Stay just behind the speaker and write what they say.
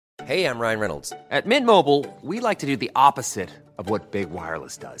Hey, I'm Ryan Reynolds. At Mint Mobile, we like to do the opposite of what Big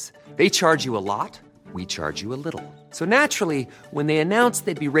Wireless does. They charge you a lot, we charge you a little. So naturally, when they announced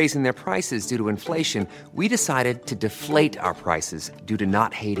they'd be raising their prices due to inflation, we decided to deflate our prices due to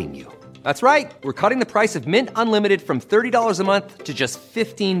not hating you. That's right. We're cutting the price of Mint Unlimited from $30 a month to just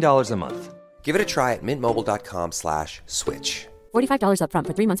 $15 a month. Give it a try at mintmobile.com/switch. $45 up front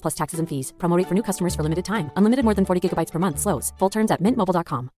for 3 months plus taxes and fees. Promo rate for new customers for limited time. Unlimited more than 40 gigabytes per month slows. Full terms at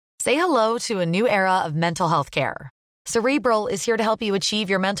mintmobile.com. Say hello to a new era of mental health care. Cerebral is here to help you achieve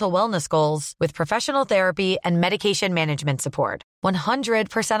your mental wellness goals with professional therapy and medication management support.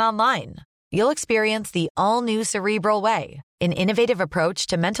 100% online. You'll experience the all-new Cerebral Way, an innovative approach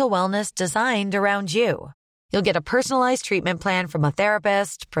to mental wellness designed around you. You'll get a personalized treatment plan from a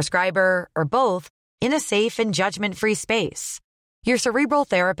therapist, prescriber, or both in a safe and judgment-free space. Your Cerebral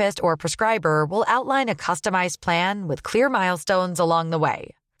therapist or prescriber will outline a customized plan with clear milestones along the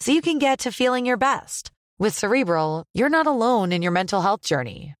way, so you can get to feeling your best. With Cerebral, you're not alone in your mental health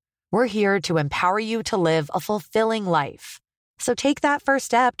journey. We're here to empower you to live a fulfilling life. So take that first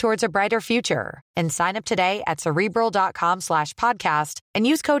step towards a brighter future and sign up today at Cerebral.com/podcast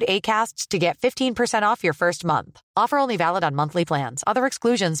and use code ACAST to get 15% off your first month. Offer only valid on monthly plans. Other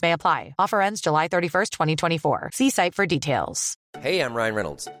exclusions may apply. Offer ends July 31st, 2024. See site for details. Hey, I'm Ryan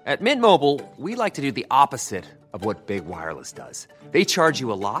Reynolds. At Mint Mobile, we like to do the opposite of what Big Wireless does. They charge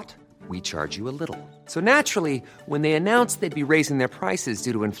you a lot, we charge you a little. So naturally, when they announced they'd be raising their prices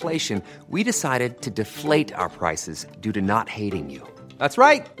due to inflation, we decided to deflate our prices due to not hating you. That's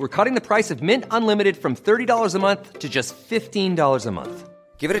right. We're cutting the price of Mint Unlimited from $30 a month to just $15 a month.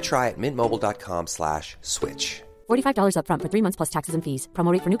 Give it a try at mintmobile.com/switch. $45 up front for 3 months plus taxes and fees.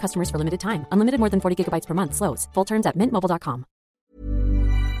 Promo rate for new customers for limited time. Unlimited more than 40 gigabytes per month slows. Full terms at mintmobile.com.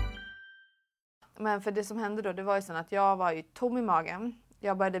 Men för det som hände då, det var ju så att jag var ju tom i magen.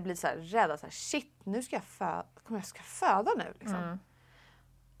 Jag började bli så här rädd, så här, shit, nu ska jag föda nu liksom.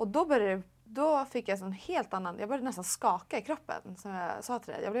 Och då fick jag en helt annan, jag började nästan skaka i kroppen som jag sa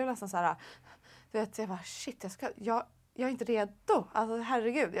till dig. Jag blev nästan så här, du vet, jag bara shit, jag är inte redo. Alltså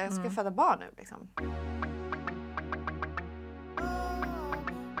herregud, jag ska föda barn nu liksom.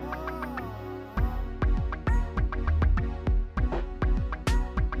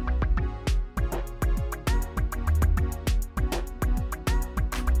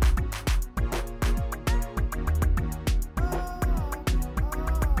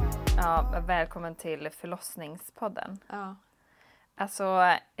 Ja, välkommen till förlossningspodden. Ja. Alltså,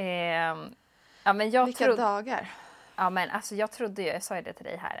 ja men jag vilka dagar? Ja men alltså jag trodde ju, jag sa ju det till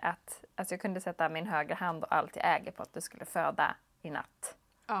dig här, att alltså, jag kunde sätta min högra hand och allt jag äger på att du skulle föda i natt.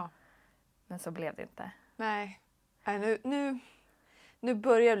 Ja. Men så blev det inte. Nej, nu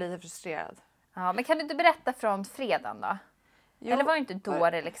börjar jag bli lite frustrerad. Ja, men kan du inte berätta från fredagen då? Jo, eller var det inte då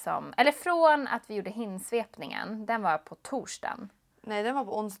det liksom, eller från att vi gjorde hinsvepningen, den var på torsdagen. Nej, den var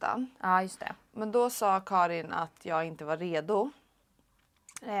på onsdagen. Ja, just det. Men då sa Karin att jag inte var redo.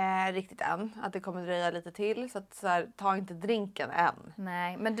 Riktigt än. Att det kommer dröja lite till. Så att så här, ta inte drinken än.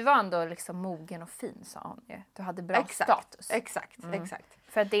 Nej, men du var ändå liksom mogen och fin, sa hon ju. Du hade bra status. Exakt.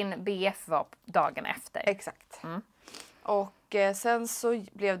 För att din BF var dagen efter. Exakt. Och sen så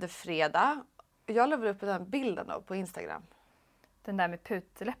blev det fredag. Jag la upp den bilden då på Instagram. Den där med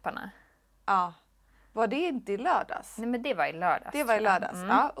putläpparna. Ja. Var det inte i lördags? Nej, men det var i lördags. Det var i lördags,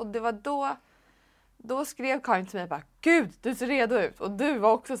 ja. Och det var då skrev Karin till mig bara, gud, du ser redo ut. Och du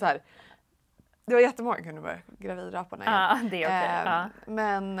var också så här, det var jättemånga som kunde vara gravidraporna igen. Ja, det är okej. Ja.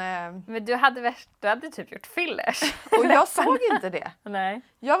 Men du hade typ gjort fillers. Och jag såg inte det. Nej.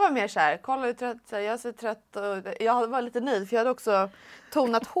 Jag var mer så här, kolla hur trött, så här, jag ser trött och jag var lite nöjd för jag hade också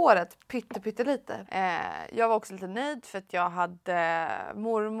tonat håret pyttelite. Jag var också lite nöjd för att jag hade min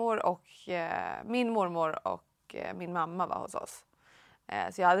mormor och min mamma var hos oss.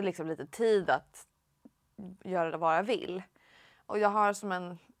 Så jag hade liksom lite tid att göra vad jag vill. Och jag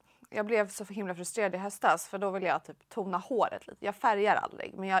blev så himla frustrerad i höstas för då vill jag typ tona håret lite. Jag färgar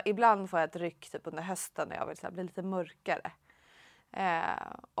aldrig, men ibland får jag ett ryck typ under hösten när jag vill så här, bli lite mörkare.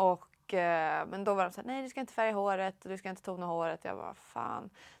 Men då var de så här, nej du ska inte färga håret och du ska inte tona håret. Jag bara, fan.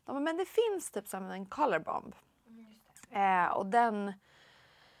 De bara, men det finns typ som en color bomb. Och den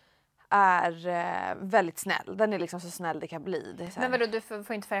är väldigt snäll. Den är liksom så snäll det kan bli. Det är så här. Men vadå, du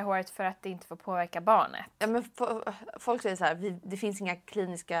får inte färga håret för att det inte får påverka barnet? Ja, men folk säger så här, det finns inga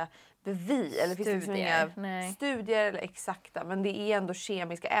kliniska bevis. Eller det finns liksom inga studier eller exakta. Men det är ändå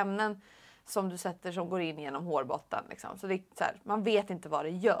kemiska ämnen som du sätter som går in genom hårbotten. Liksom. Så det är så här, man vet inte vad det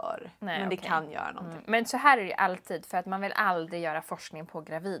gör. Nej, men det okej. kan göra någonting. Men så här är det ju alltid, för att man vill aldrig göra forskning på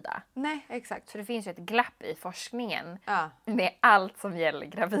gravida. Nej, exakt. Så det finns ju ett glapp i forskningen Ja. med allt som gäller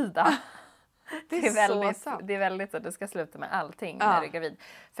gravida. Det är så sant. Det är väldigt så att du ska sluta med allting Ja. när du är gravid.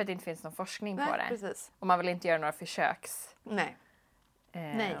 För att det inte finns någon forskning på det. Precis. Och man vill inte göra några Nej.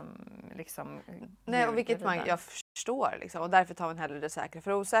 Nej. Liksom, Nej, och vilket djurgravida. jag förstår. Liksom. Och därför tar man hellre det säkra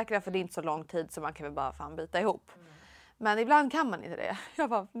för osäkra. För det är inte så lång tid så man kan väl bara fan bita ihop. Men ibland kan man inte det. Jag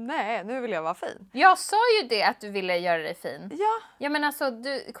bara, nej, nu vill jag vara fin. Jag sa ju det att du ville göra dig fin. Ja. Ja men alltså,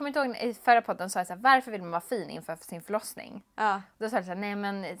 du kommer inte ihåg i förra podden sa jag så här, varför vill man vara fin inför sin förlossning? Ja. Då sa du så här, nej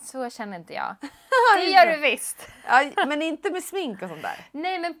men så känner inte jag. Det gör du visst. Ja, men inte med smink och sånt där.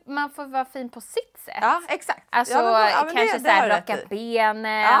 Nej men man får vara fin på sitt sätt. Ja, exakt. Alltså ja, men kanske det så här har du rätt raka i.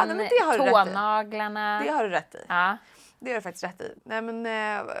 benen, Ja, nej, men det har du rätt i. tånaglarna. Det har du rätt i. Ja. Det har du faktiskt rätt i. Nej, men,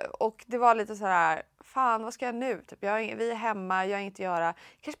 och det var lite så här, fan vad ska jag nu? Typ, vi är hemma, jag har inget att göra.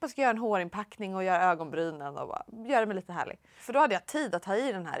 Kanske bara ska göra en hårinpackning och göra ögonbrynen och bara göra mig lite härlig. För då hade jag tid att ta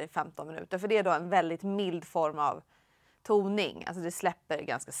i den här i 15 minuter. För det är då en väldigt mild form av toning. Alltså det släpper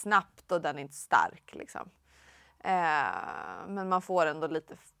ganska snabbt och den är inte stark liksom. Men man får ändå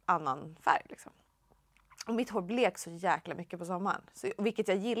lite annan färg liksom. Och mitt hår blek så jäkla mycket på sommaren. Så, vilket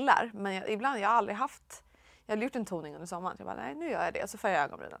jag gillar. Men ibland jag har aldrig haft... Jag hade gjort en toning under sommaren. Så jag bara, nej nu gör jag det. Och så färgar jag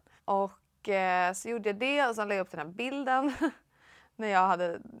ögonbrynen. Och så gjorde jag det. Och så lade jag upp den här bilden. När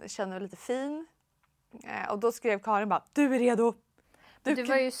jag kände mig lite fin. Och då skrev Karin bara, du är redo. Du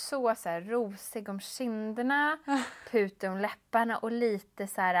var ju så här rosig om kinderna. Putig om läpparna. Och lite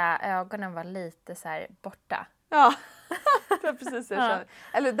så här, ögonen var lite så här borta. Ja, det var precis det jag kände.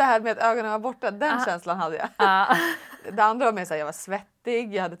 Eller det här med att ögonen var borta, den känslan hade jag. Det andra var mer så här, jag var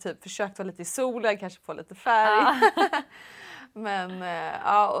svettig, jag hade typ försökt vara lite i solen, kanske få lite färg. Men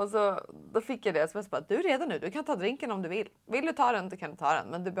och så då fick jag det. Så jag bara, du är redo nu, du kan ta drinken om du vill. Vill du ta den, du kan ta den,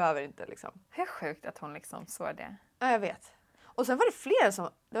 men du behöver inte liksom. Hur sjukt att hon liksom såg det. Ja, jag vet. Och sen var det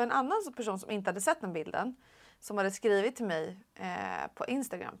fler det var en annan person som inte hade sett den bilden. Som hade skrivit till mig på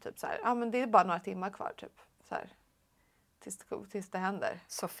Instagram typ så här, ja men det är bara några timmar kvar typ. Så här, tills det händer.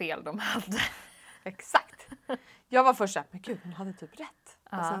 Så fel de hade. Exakt. Jag var först såhär, men gud hon hade typ rätt.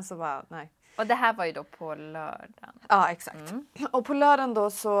 Och sen så bara, nej. Och det här var ju då på lördagen. Ja, exakt. Och på lördagen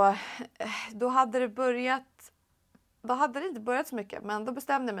då så, då hade det inte börjat så mycket. Men då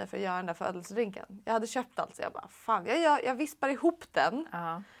bestämde jag mig för att göra den där födelsedrinken. Jag hade köpt allt så jag bara, fan jag vispar ihop den.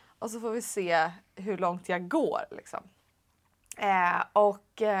 Och så får vi se hur långt jag går liksom.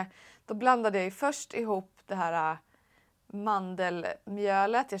 Då blandade jag ju först ihop det här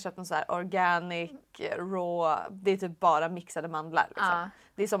mandelmjölet. Jag köpte en så här organic raw. Det är typ bara mixade mandlar. Liksom.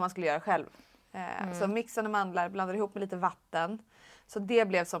 Det är som man skulle göra själv. Så mixade mandlar, blandade ihop med lite vatten. Så det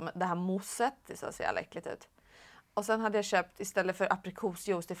blev som det här mousset. Det ser så jävla äckligt ut. Och sen hade jag köpt, istället för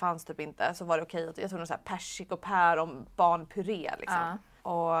aprikosjuice, det fanns typ inte. Så var det okej. Jag tog någon så här persik och päron barnpuré liksom.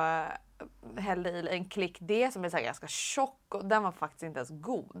 Och hällde i en klick det som är så här ganska tjock. Och den var faktiskt inte ens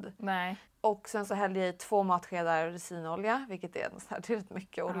god. Nej. Och sen så hällde jag i 2 matskedar resinolja, vilket är rätt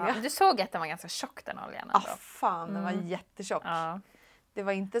mycket olja. Du såg att den var ganska tjock den oljan ändå. Fan, den var jättetjock. Det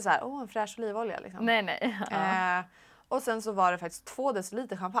var inte så här, en fräsch olivolja liksom. Nej. Och sen så var det faktiskt 2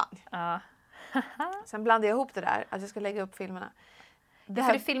 deciliter champagne. Sen blandade jag ihop det där, att jag ska lägga upp filmerna.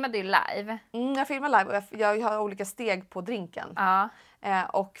 För du filmade ju live. Jag filmar live och jag har olika steg på drinken.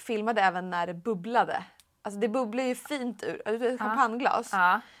 Och filmade även när det bubblade. Alltså det bubblar ju fint ur ett champagneglas.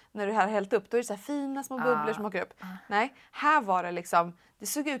 När du har hällt upp, då är det så här fina små bubblor som åker upp. Nej, här var det liksom, det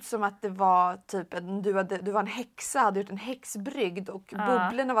såg ut som att det var typ, du var en häxa, hade gjort en häxbrygd och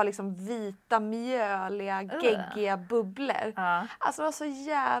bubblorna var liksom vita, mjöliga, geggiga bubblor. Alltså det var så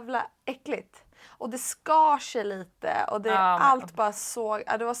jävla äckligt. Och det skar sig lite och allt bara såg,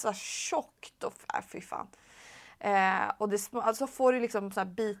 det var så här tjockt och fy fan. Och alltså får du liksom så här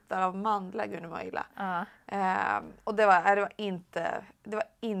bitar av mandlar, gud nu var jag illa. Och det var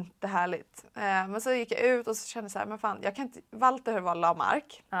inte härligt. Men så gick jag ut och så kände så här, men fan, jag kan inte, Walter var la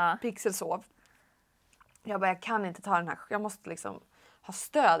mark, Pixel sov. Jag kan inte ta den här, jag måste liksom ha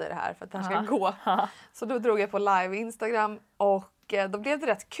stöd i det här för att det här ska gå. Så då drog jag på live Instagram och då blev det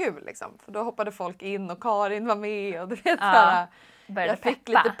rätt kul liksom. För då hoppade folk in och Karin var med och du vet jag fick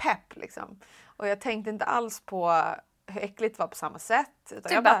lite pepp liksom. Och jag tänkte inte alls på hur äckligt det var på samma sätt.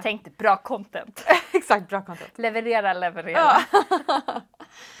 Utan jag bara tänkte bra content. Exakt, bra content. Leverera.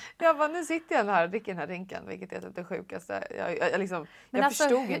 Jag bara, nu sitter jag här och dricker den här drinken, vilket är typ det sjukaste. Jag alltså,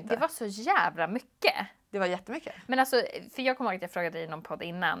 förstod inte. Det var så jävla mycket. Det var jättemycket. Men alltså, för jag kommer ihåg att jag frågade dig i någon podd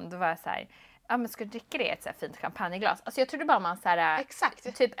innan. Då var jag så här, men ska du dricka det i ett så här fint champagneglas? Alltså jag trodde bara man så här,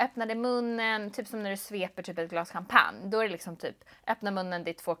 Exakt. typ öppnade munnen, typ som när du sveper typ ett glas champagne. Då är det liksom typ, öppna munnen,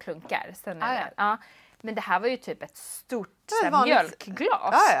 det är 2 klunkar. Sen är det, ja. Men det här var ju typ ett stort så här,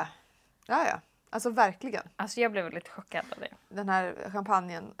 mjölkglas. Ja. Alltså verkligen. Alltså jag blev väldigt chockad av det. Den här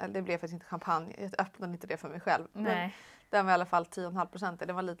champagnen, eller det blev faktiskt inte champagne, jag öppnade inte det för mig själv. Nej. Men den var i alla fall 10,5%,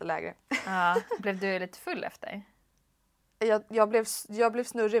 den var lite lägre. Ja, blev du lite full efter? Jag blev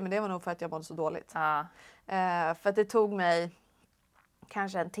snurrig, men det var nog för att jag mådde så dåligt. Ja. För att det tog mig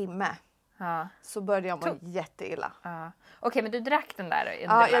kanske en timme. Ja. Så började jag må jätteilla. Ja. Okej, men du drack den där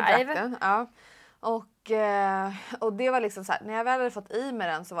under Ja, jag live? drack den. Ja. Och det var liksom så här, när jag väl hade fått i mig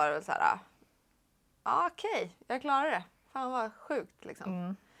den så var det väl så här, okej, jag klarade det. Fan vad sjukt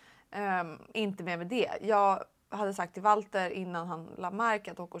liksom. Inte mer med det. Jag hade sagt till Walter innan han la mark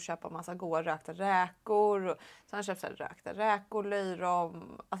att åka och köpa massa goda rökta räkor. Och så han köpte rökta räkor,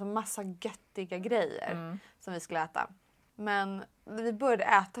 löjrom, alltså massa göttiga grejer som vi skulle äta. Men vi började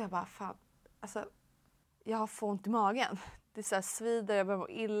äta och jag bara, fan, alltså jag får ont i magen. Det är så här svider, jag börjar må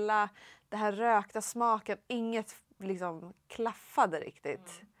illa. Det här rökta smaken, inget liksom klaffade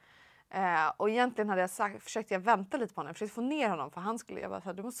riktigt. Och egentligen hade jag försökte jag vänta lite på honom. Jag försökte få ner honom för han skulle, jag bara så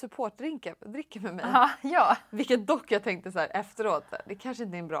här, du måste supportdricka med mig. Ja. Vilket dock jag tänkte så här efteråt, det kanske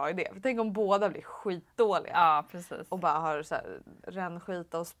inte är en bra idé. För tänk om båda blir skitdåliga. Ja, precis. Och bara har så här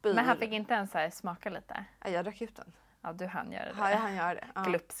rännskita och spyr. Men han fick inte ens så här smaka lite? Jag drack ut den. Ja, du hann göra det. Ja, han gör det. Ja.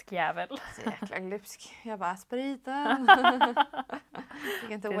 Glupsk jävel. Så jäkla glupsk. Jag bara, spriten.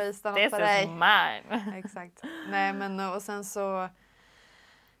 Fick inte wastea något på This dig. is mine. Exakt. Nej, men och sen så...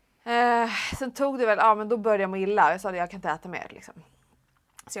 sen tog det väl, men då började jag må illa. Jag sa att jag kan inte äta mer liksom.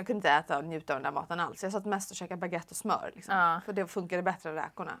 Så jag kunde inte äta och njuta av den där maten alls. Jag satt mest och käkade baguette och smör liksom. För det funkade bättre än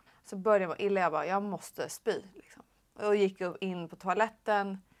räkorna. Så började jag må illa, jag bara, jag måste spy liksom. Och gick in på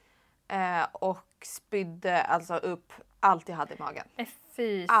toaletten och spydde alltså upp allt jag hade i magen.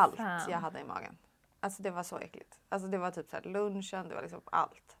 Fy Allt fan. jag hade i magen. Alltså det var så äckligt. Alltså det var typ så här lunchen, det var liksom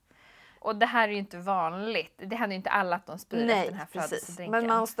allt. Och det här är ju inte vanligt. Det händer ju inte alla att de spyr efter den här födelsedrinken. Men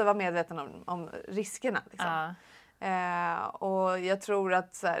man måste vara medveten om riskerna. Liksom. Och jag tror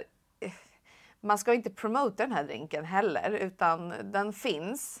att så här, man ska inte promota den här drinken heller. Utan den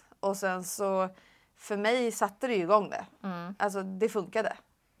finns. Och sen så för mig satte det ju igång det. Alltså det funkade.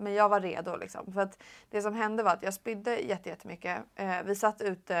 Men jag var redo liksom. För att det som hände var att jag spydde jättemycket. Vi satt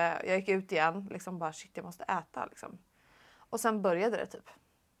ute, jag gick ut igen. Liksom bara shit, jag måste äta liksom. Och sen började det typ.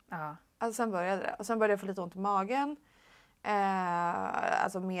 Ja. Alltså sen började det. Och sen började jag få lite ont i magen.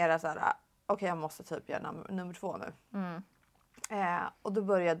 Alltså mera såhär, okej, jag måste typ göra nummer 2 nu. Och då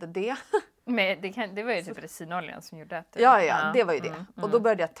började det. Men det var ju typ resinoljan som gjorde att... Ja, det var ju det. Och då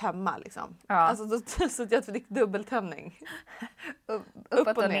började jag tömma liksom. Ja. Alltså så att jag fick dubbeltömning.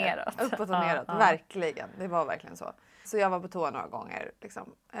 Uppåt och neråt. Uppåt och neråt, verkligen. Det var verkligen så. Så jag var på toa några gånger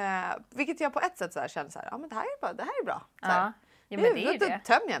liksom. Vilket jag på ett sätt så här kände så här, men det här är bra. Så här. Ja, men det är ju då det.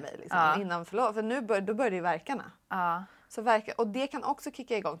 tömmer jag mig liksom innan förlåt. För nu då börjar ju verkarna. Ja. Så och det kan också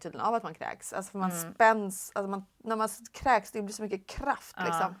kicka igång tydligen av att man kräks. Alltså för man spänns, alltså när man kräks det blir så mycket kraft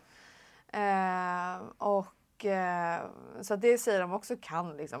liksom. Så det säger de också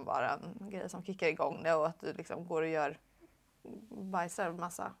kan liksom vara en grej som kickar igång det och att du liksom går och gör bajsar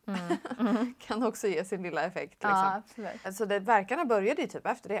massa. Kan också ge sin lilla effekt liksom. Ja, absolut. Alltså verkarna började ju typ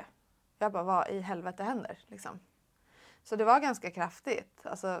efter det. Jag bara, vad i helvete händer liksom. Så det var ganska kraftigt.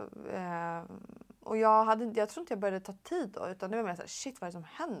 Alltså, och jag tror inte jag började ta tid då. Utan det var mer så här, shit vad är det som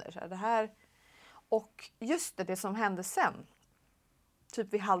händer? Så här, det här. Och just det som hände sen.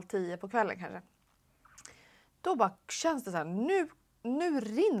 Typ vid 9:30 på kvällen kanske. Då bara känns det så här, nu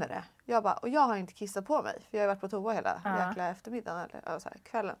rinner det. Och jag har inte kissat på mig. För jag har varit på toa hela jäkla eftermiddagen. Eller så här,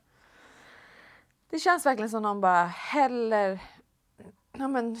 kvällen. Det känns verkligen som någon bara häller... Ja,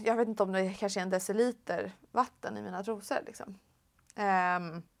 men jag vet inte om det kanske är en deciliter vatten i mina trosor liksom.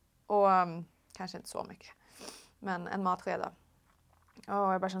 Kanske inte så mycket. Men en matsked då.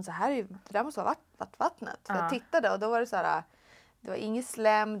 Och jag bara kände så här, det där måste ha varit vattnet. För jag tittade och då var det så här, det var inget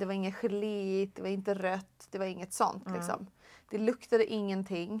slem, det var inget geléigt, det var inte rött, det var inget sånt liksom. Det luktade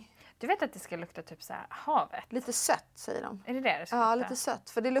ingenting. Du vet att det ska lukta typ så här havet? Lite sött säger de. Är det ska Ja, lukta? lite sött.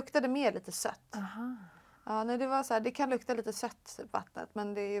 För det luktade mer lite sött. Aha. Ja, nej, det var så här, det kan lukta lite sött vattnet,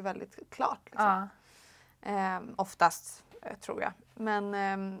 men det är ju väldigt klart liksom. Oftast tror jag. Men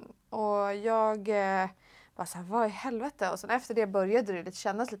och jag var så här, vad i helvete? Och sen efter det började det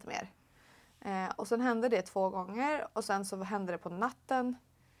kännas lite mer. Och sen hände det 2 gånger och sen så hände det på natten.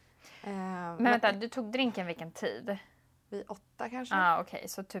 Men vänta, du tog drinken vilken tid? Vid 8 kanske. Okej.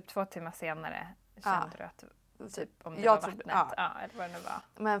 Så typ 2 timmar senare kände du att... Typ om det jag var vattnet. Ja, eller vad det nu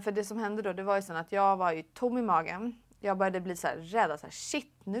var. Men för det som hände då, det var ju sen att jag var ju tom i magen. Jag började bli så här rädd. Så här,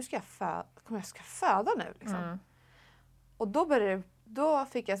 shit, nu ska jag ska föda nu liksom. Och då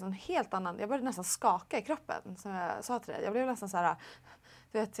fick jag en helt annan... Jag började nästan skaka i kroppen, som jag sa till dig. Jag blev nästan så här...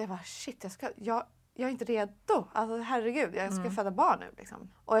 Du vet, jag bara shit, jag är inte redo. Alltså herregud, jag ska föda barn nu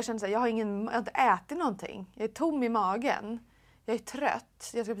liksom. Och jag kände så här, jag har inte ätit någonting. Jag är tom i magen. Jag är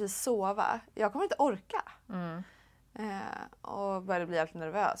trött. Jag ska precis sova. Jag kommer inte orka. Och började bli alltid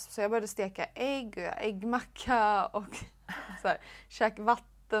nervös. Så jag började steka ägg och äggmacka och så här, käka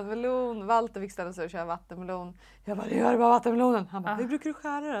vattenmelon. Walter fick ställa sig och köra vattenmelon. Jag bara, gör bara vattenmelonen. Han bara, hur brukar du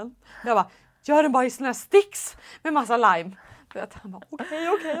skära den? Jag bara, gör den bara i såna här sticks med massa lime. Han bara, okej.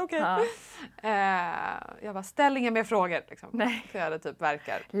 Jag bara, ställ inga mer frågor. Liksom. Nej. För jag hade typ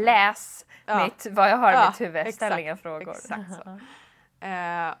verkar. Läs vad jag har i mitt huvud. Exakt, ställ inga frågor. Exakt så.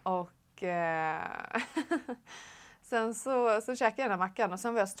 Sen så käkade jag den här mackan och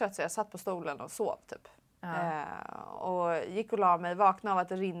sen var jag så trött så jag satt på stolen och sov typ. Och gick och la mig, vaknade av att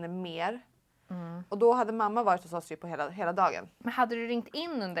det rinner mer. Och då hade mamma varit hos oss på hela dagen. Men hade du ringt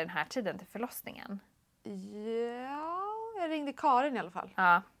in under den här tiden till förlossningen? Ja, jag ringde Karin i alla fall.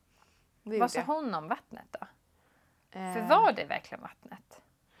 Ja. Vad sa hon om vattnet då? För var det verkligen vattnet?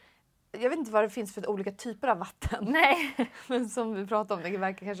 Jag vet inte vad det finns för olika typer av vatten. Nej. Men som vi pratade om, det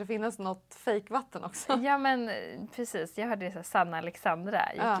verkar kanske finnas något fejkvatten också. Ja men precis, jag hörde det så här, Sanna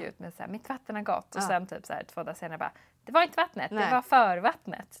Alexandra gick ut med så här, mitt vatten har gått. Och sen typ så här 2 dagar senare bara, det var inte vattnet, det var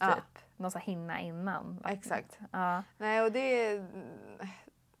förvattnet typ. Någon så här hinna innan vattnet. Exakt. Ja. Nej, och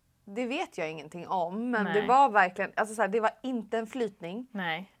det vet jag ingenting om. Men det var verkligen, alltså så här, det var inte en flytning.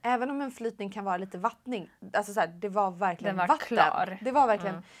 Nej. Även om en flytning kan vara lite vattning. Alltså så här, det var verkligen den var vatten. Klar. Det var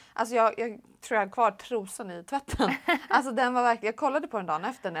verkligen, alltså jag tror jag hade kvar trosan i tvätten. Alltså den var verkligen, jag kollade på den dagen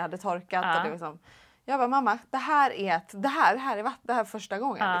efter när jag hade torkat. Och det var liksom, jag bara, mamma, det här är vatten, det här är första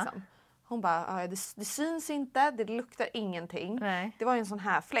gången liksom. Hon bara, det syns inte, det luktar ingenting. Nej. Det var ju en sån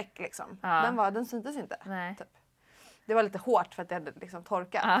här fläck liksom. Den syntes inte. Nej. Typ. Det var lite hårt för att det hade liksom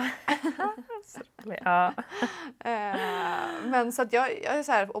torkat. Men så att jag är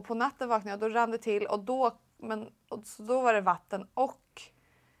så här, och på natten vaknade jag och då rann det till och då var det vatten och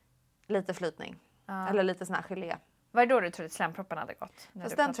lite flytning. Eller lite sån här gelé. Var det då du trodde att slemproppen hade gått?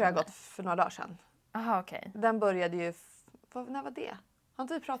 Fast den tror jag gått för några dagar sedan. Jaha, okej. Den började ju, när var det? Har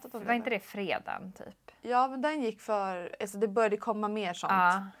inte vi pratat om det? Var inte det fredagen typ? Ja, men den gick alltså det började komma mer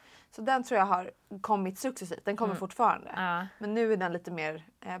sånt. Så den tror jag har kommit successivt. Den kommer fortfarande. Men nu är den lite mer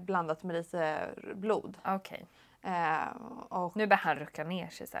blandat med lite blod. Okej. Och nu börjar han rucka ner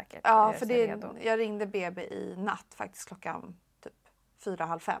sig säkert. Ja, för jag ringde BB i natt faktiskt klockan typ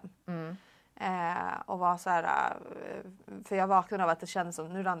 4:30. Och var så här, för jag vaknade av att det kändes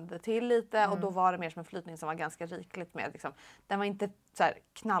som nu rann det till lite och då var det mer som en flytning som var ganska rikligt med liksom, den var inte så här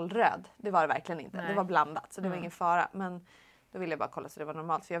knallröd, det var det verkligen inte. Nej. Det var blandat så det var ingen fara, men då ville jag bara kolla så det var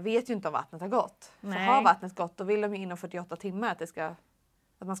normalt för jag vet ju inte om vattnet har gått. För har vattnet gått då vill de ju inom 48 timmar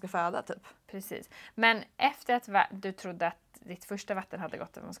att man ska föda typ. Precis. Men efter att du trodde att ditt första vatten hade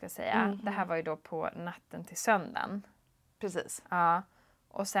gått, om man ska säga. Det här var ju då på natten till söndagen. Precis. Ja.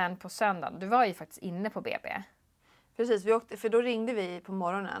 Och sen på söndagen, du var ju faktiskt inne på BB. Precis, för då ringde vi på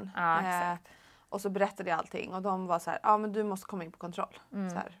morgonen. Ja, exakt. Och så berättade jag allting och de var så här, men du måste komma in på kontroll.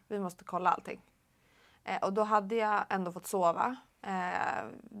 Så här, vi måste kolla allting. Och då hade jag ändå fått sova.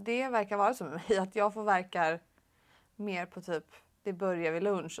 Det verkar vara så med mig att jag får verkar mer på typ, det börjar vid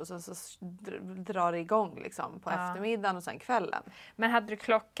lunch och så drar det igång liksom på eftermiddagen och sen kvällen. Men hade du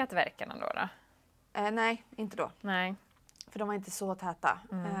klockat verkarna då? Nej, inte då. Nej. För de var inte så täta.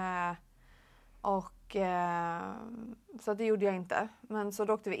 Så det gjorde jag inte. Men så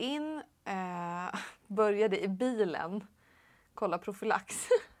då åkte vi in, började i bilen kolla profylax.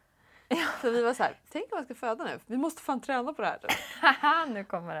 För vi var så här, tänk om jag ska föda nu. Vi måste fan träna på det här. Nu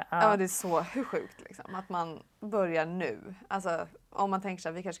kommer det. Ja, det är så hur sjukt liksom. Att man börjar nu. Alltså om man tänker sig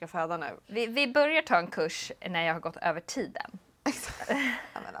att vi kanske ska föda nu. Vi börjar ta en kurs när jag har gått över tiden.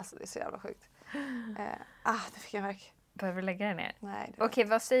 Ja, men alltså det är så jävla sjukt. Nu fick jag verk. Behöver du lägga dig ner? Nej.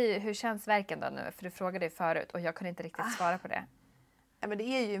 Okej, hur känns verken då nu? För du frågade ju förut och jag kunde inte riktigt svara på det. Ja, men det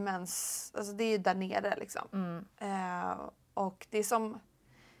är ju alltså det är ju där nere liksom. Och det är som,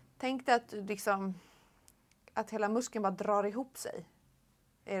 tänk dig att liksom, att hela muskeln bara drar ihop sig.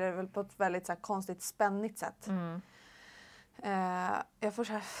 Är det väl på ett väldigt så här, konstigt spännigt sätt. Jag får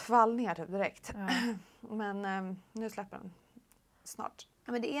så här svallningar typ direkt. Men nu släpper den snart.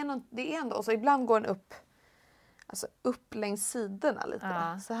 Ja, men det är ändå, och så ibland går den upp längs sidorna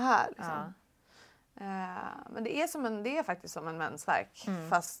lite. Så här liksom. Men det är faktiskt som en mensvärk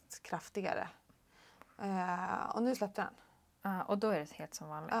fast kraftigare. Och nu släppte den. Ja, och då är det helt som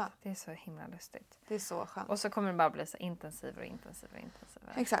vanligt. Ja. Det är så himla lustigt. Det är så skönt. Och så kommer det bara bli så intensivare.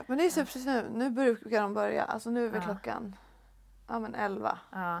 Exakt, men det är så precis nu. Nu brukar de börja. Alltså nu är väl klockan 11.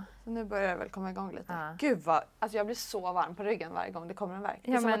 Ja. Så nu börjar det väl komma igång lite. Ja. Gud vad, alltså jag blir så varm på ryggen varje gång det kommer en värk.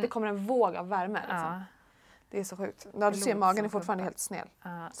 Det är som men- att det kommer en våg av värme. Liksom. Ja. Det är så sjukt. Ja, du ser magen är fortfarande helt snäll.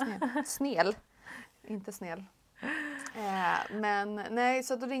 Ja. Snäll. Inte snäll. Men nej,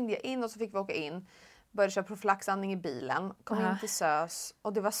 så då ringde jag in och så fick vi åka in. Började köra profylaxandning i bilen. Kom in till SÖS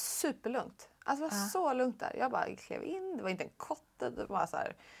och det var superlugnt. Alltså det var så lugnt där. Jag bara klev in. Det var inte en kotte. Det var så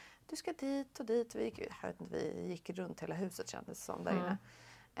här, du ska dit och dit. Vi gick runt hela huset kändes det som där inne.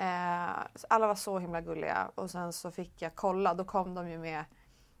 Så alla var så himla gulliga. Och sen så fick jag kolla. Då kom de ju med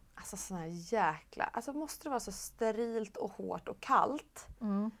alltså såna här jäkla... Alltså måste det vara så sterilt och hårt och kallt?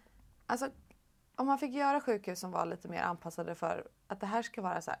 Alltså om man fick göra sjukhus som var lite mer anpassade för att det här ska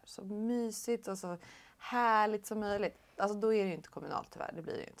vara så mysigt och så härligt som möjligt. Alltså då är det ju inte kommunalt tyvärr, det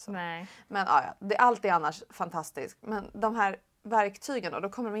blir ju inte så. Nej. Men ja, allt är annars fantastiskt. Men de här verktygen då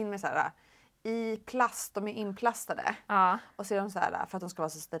kommer de in med så här i plast, de är inplastade. Ja. Och så är de så här för att de ska vara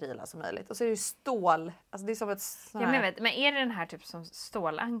så sterila som möjligt. Och så är det ju stål, alltså det är som ett sån här... Men är det den här typ som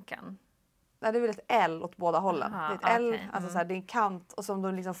stålankan? Nej, det är väl ett L åt båda hållen. Aha, det är ett L, okej. alltså så här, det är en kant och som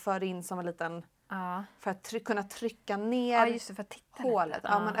de liksom för in som en liten... Ja. För att kunna trycka ner Ja, just det, för att titta hålet. lite.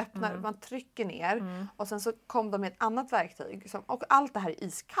 Ja, man öppnar, man trycker ner och sen så kom de med ett annat verktyg. Och allt det här är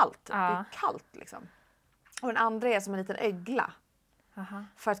iskallt. Det är kallt liksom. Och den andra är som en liten ögla. Aha.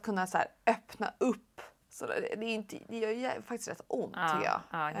 För att kunna så här, öppna upp. Så det gör ju faktiskt rätt ont tycker jag.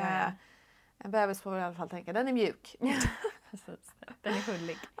 Ja. En bebis får i alla fall tänka, den är mjuk. Precis. Den är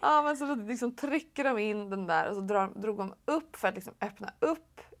hullig. Ja, men så då liksom trycker de in den där och så drog de upp för att liksom öppna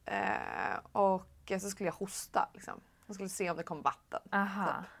upp. Och så skulle jag hosta. Liksom. Jag skulle se om det kom vatten.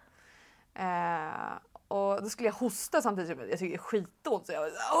 Aha. Och då skulle jag hosta samtidigt som jag tycker det är skitont. Så jag var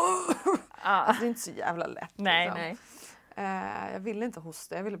så alltså, det är inte så jävla lätt. Nej, liksom. nej. Jag ville inte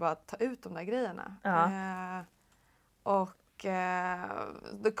hosta, jag ville bara ta ut de där grejerna. Ja.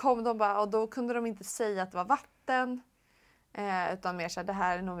 Då kom de bara, och då kunde de inte säga att det var vatten. Utan mer såhär, det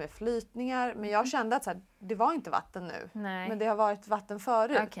här är nog mer flytningar. Men jag kände att såhär, det var inte vatten nu. Nej. Men det har varit vatten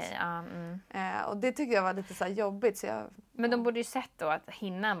förut. Okej, ja. Och det tyckte jag var lite såhär jobbigt. Så Men de borde ju sett då att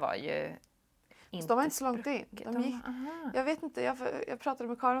hinnan var ju inte... de var inte så långt in. Jag vet inte, jag pratade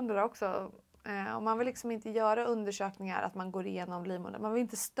med Karin om det där också. Och man vill liksom inte göra undersökningar att man går igenom livmodern. Man vill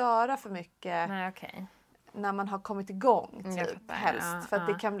inte störa för mycket. Nej, okej. När man har kommit igång Jag typ, fattar, helst. ja, För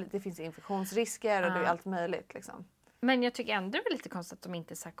att det finns infektionsrisker och det är allt möjligt. Liksom. Men jag tycker ändå det är lite konstigt att de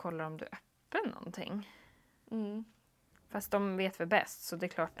inte så här kollar om du är öppen någonting. Fast de vet väl bäst, så det är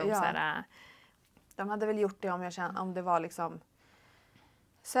klart de så här... De hade väl gjort det om det var liksom...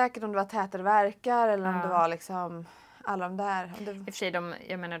 Säkert om det var tätare verkar eller om det var liksom... Alla de där. I och för sig,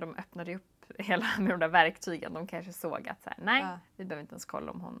 de öppnade upp hela med de där verktygen. De kanske såg att så här, nej, vi behöver inte ens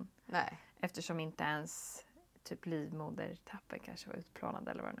kolla om hon... Nej. Eftersom inte ens typ livmodertappen kanske var utplånad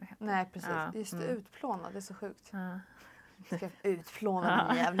eller vad det nu heter. Nej, precis. Ja. Just det, utplånad. Det är så sjukt. Ja. Ska utplåna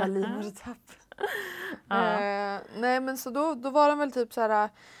min jävla livmodertapp. Nej, men så då var de väl typ så här...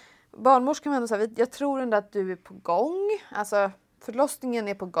 Barnmorskan var ändå så här, jag tror ändå att du är på gång. Alltså, förlossningen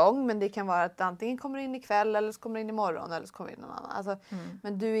är på gång, men det kan vara att antingen kommer in ikväll eller så kommer in imorgon eller så kommer in någon annan. Alltså,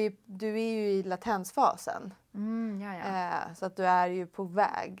 men du är ju i latensfasen. Så att du är ju på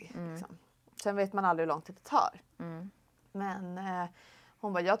väg. Liksom. Sen vet man aldrig hur lång tid det tar. Men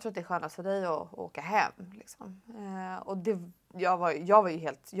hon bara, jag tror att det är skönast för dig att åka hem. Liksom. Och jag var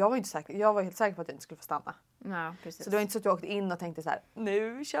helt säker på att jag inte skulle få stanna. Ja, precis. Så det var inte så att jag åkte in och tänkte så här,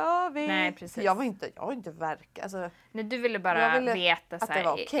 nu kör vi. Nej, precis. Jag var inte verka. Alltså, Nej, du ville bara veta så att här, det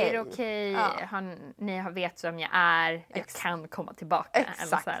var okej. är det okej? Ja. Ni vet vem jag är. Jag kan komma tillbaka. Exakt.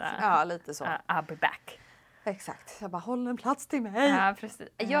 Eller så här, ja, lite så. I'll be back. Exakt. Jag bara, håll en plats till mig. Ja, precis.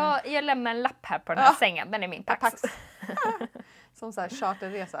 Jag lämnar en lapp här på den här sängen. Den är min pax. Som så här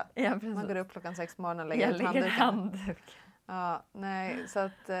charterresa. Ja, precis. Man går upp 6:00 på morgonen och Jag lägger ut lägger handduken. handduk. Ja, nej, så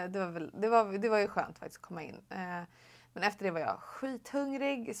att det var ju skönt faktiskt att komma in. Men efter det var jag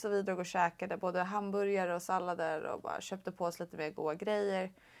skithungrig så vi drog och käkade både hamburgare och sallader och bara köpte på oss lite mer goda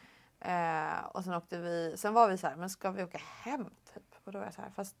grejer. Och sen var vi så här, men ska vi åka hem typ? Och då var jag så här,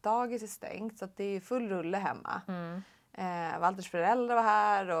 fast dagis är stängt så att det är full rulle hemma. Walters föräldrar var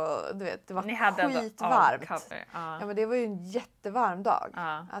här och du vet, det var skitvarmt. Ja, men det var ju en jättevarm dag.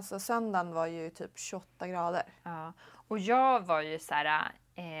 Alltså söndagen var ju typ 28 grader. Ja. Och jag var ju så här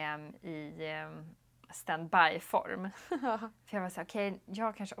standby-form. För jag var så okej,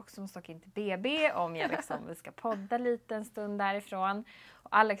 jag kanske också måste åka in till BB om jag liksom, vi ska podda lite en stund därifrån.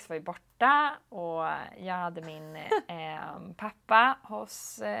 Och Alex var ju borta och jag hade min pappa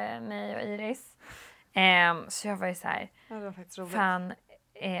hos mig och Iris. Så jag var ju så här, Ja, det var faktiskt roligt. fan,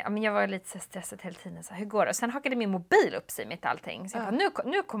 men jag var lite så stressad hela tiden. Så här, hur går det? Och sen hakade min mobil upp sig mitt allting. Så jag bara,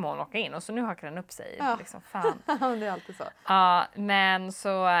 nu kommer hon åka in. Och så nu hakar den upp sig. Ja. Liksom, fan. Det är alltid så. Ja, men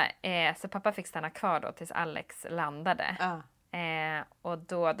så pappa fick stanna kvar då tills Alex landade. Ja. Och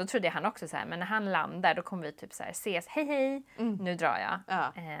då trodde jag han också så här, men när han landar då kommer vi typ så här ses, hej, nu drar jag.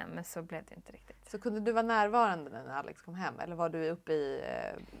 Ja. Men så blev det inte riktigt. Så kunde du vara närvarande när Alex kom hem? Eller var du uppe i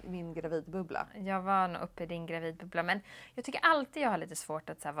min gravidbubbla? Jag var nog uppe i din gravidbubbla, men jag tycker alltid jag har lite svårt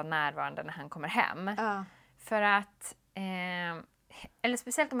att så här, vara närvarande när han kommer hem. Ja. För att, eller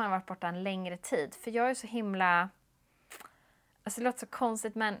speciellt om han har varit borta en längre tid. För jag är så himla, alltså det låter så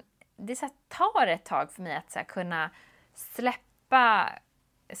konstigt, men det så här, tar ett tag för mig att så här, kunna släppa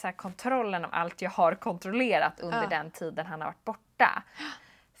så här, kontrollen av allt jag har kontrollerat under den tiden han har varit borta.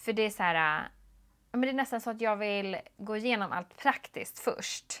 För det är så här, men det är nästan så att jag vill gå igenom allt praktiskt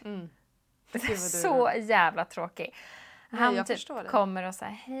först. Det är så jävla tråkigt. Han typ kommer och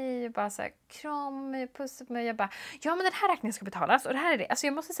säger hej och bara så här, kram mig, puss på mig. Jag bara, ja men den här räkningen ska betalas och det här är det. Alltså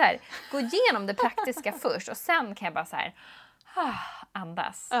jag måste så här, gå igenom det praktiska först och sen kan jag bara så här,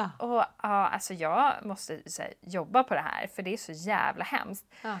 andas. Och alltså jag måste så här, jobba på det här för det är så jävla hemskt.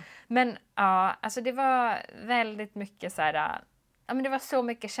 Men alltså det var väldigt mycket så här, men det var så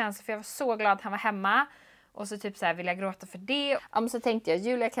mycket känslor för jag var så glad att han var hemma. Och så typ så här, vill jag gråta för det. Men så tänkte jag,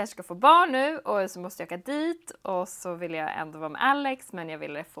 Julia kanske ska få barn nu. Och så måste jag åka dit. Och så vill jag ändå vara med Alex. Men jag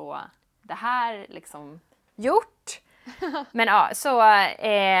ville få det här liksom gjort. Men så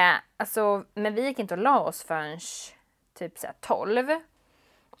alltså, men vi gick inte och la oss förrän typ så här 12.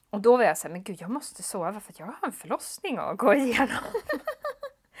 Och då var jag så här, men gud jag måste sova för att jag har en förlossning att gå igenom.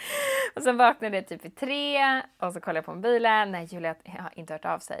 Och sen vaknade jag typ vid 3. Och så kollade jag på mobilen. Nej, Julia har inte hört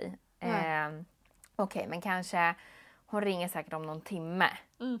av sig. Okej, men kanske hon ringer säkert om någon timme.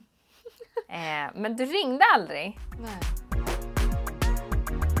 Men du ringde aldrig. Nej.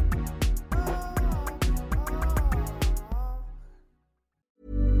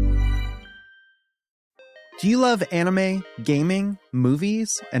 Do you love anime, gaming,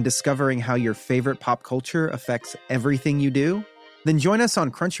 movies, and discovering how your favorite pop culture affects everything you do? Then join us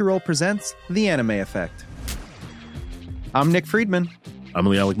on Crunchyroll Presents The Anime Effect. I'm Nick Friedman. I'm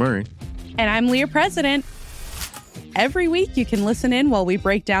Lee Alec Murray. And I'm Leah President. Every week, you can listen in while we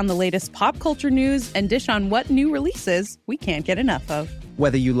break down the latest pop culture news and dish on what new releases we can't get enough of.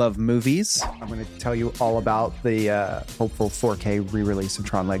 Whether you love movies, I'm going to tell you all about the hopeful 4K re-release of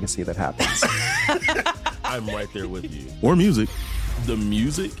Tron Legacy that happens. I'm right there with you. Or music. The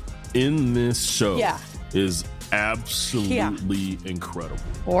music in this show is absolutely incredible.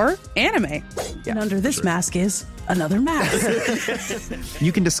 Or anime. And under this mask is another mask.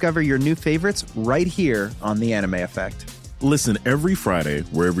 You can discover your new favorites right here on The Anime Effect. Listen every Friday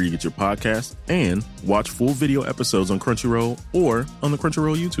wherever you get your podcasts and watch full video episodes on Crunchyroll or on the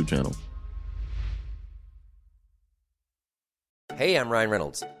Crunchyroll YouTube channel. Hey, I'm Ryan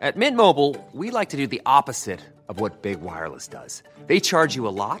Reynolds. At Mint Mobile, we like to do the opposite of what Big Wireless does. They charge you a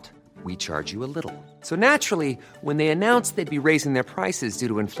lot. We charge you a little. So naturally, when they announced they'd be raising their prices due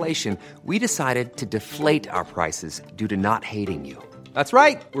to inflation, we decided to deflate our prices due to not hating you. That's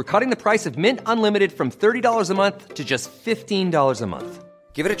right. We're cutting the price of Mint Unlimited from $30 a month to just $15 a month.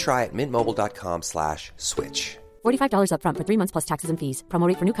 Give it a try at mintmobile.com/switch. $45 up front for 3 months plus taxes and fees. Promo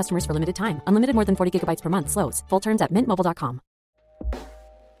rate for new customers for limited time. Unlimited more than 40 gigabytes per month. Slows full terms at mintmobile.com.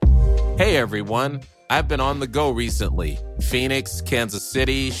 Hey everyone, I've been on the go recently. Phoenix, Kansas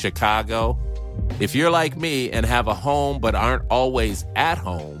City, Chicago. If you're like me and have a home but aren't always at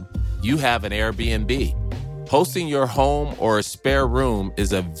home, you have an Airbnb. Hosting your home or a spare room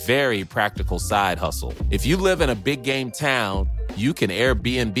is a very practical side hustle. If you live in a big game town, you can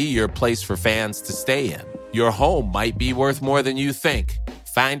Airbnb your place for fans to stay in. Your home might be worth more than you think.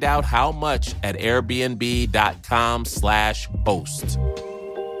 Find out how much at airbnb.com/host.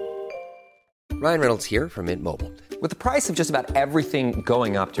 Ryan Reynolds here from Mint Mobile. With the price of just about everything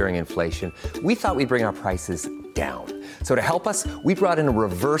going up during inflation, we thought we'd bring our prices down. So to help us, we brought in a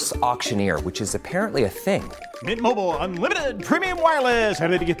reverse auctioneer, which is apparently a thing. Mint Mobile Unlimited Premium Wireless. How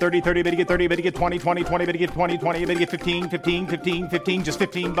to get 30, 30, bit to get 30, bit to get 20, 20, 20, bit to get 20, 20, bit to get 15, 15, 15, 15, just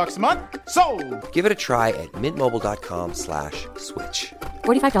 $15 a month? Sold! Give it a try at mintmobile.com/switch.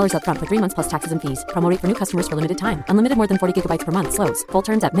 $45 up front for 3 months plus taxes and fees. Promo rate for new customers for limited time. Unlimited more than 40 gigabytes per month. Slows full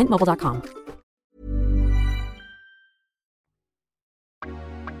terms at mintmobile.com.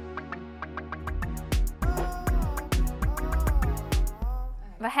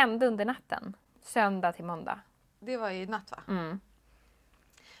 Vad hände under natten? Söndag till måndag? Det var i natt, va? Mm.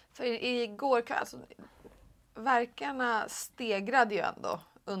 För igår kväll, alltså, verkarna stegrade ju ändå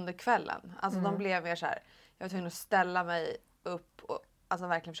under kvällen. Alltså de blev mer så här, jag var tvungen att ställa mig upp och alltså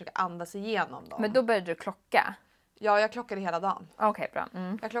verkligen försöka andas igenom dem. Men då började du klocka? Ja, jag klockade hela dagen. Okej, bra.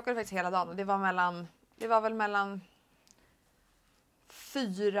 Mm. Jag klockade faktiskt hela dagen och det var väl mellan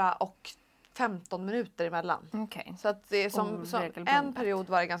 4 och 15 minuter emellan. Okej. Så att det är som en period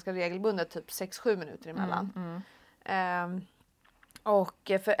var det ganska regelbundet, typ 6-7 minuter emellan.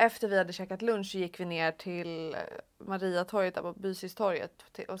 Och för efter vi hade käkat lunch gick vi ner till Mariatorget där på Bysistorget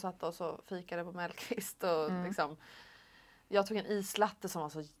och satt oss och fikade på Mellqvist och liksom jag tog en islatte som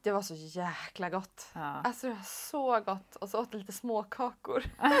var så jäkla gott. Ja. Alltså det var så gott. Och så åt lite småkakor.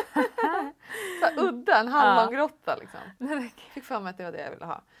 Så udda, en hallongrotta liksom. Fick för mig att det var det jag ville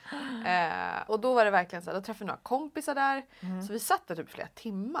ha. Och då var det verkligen så här, då träffade vi några kompisar där. Så vi satt där typ flera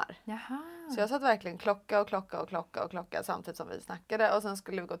timmar. Jaha. Så jag satt verkligen klocka samtidigt som vi snackade. Och sen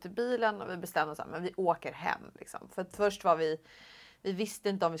skulle vi gå till bilen och vi bestämde oss att vi åker hem. Liksom. För att först var vi visste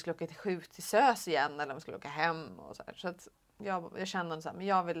inte om vi skulle åka till SÖS igen eller om vi skulle åka hem. Och så här. Så att jag kände så här, men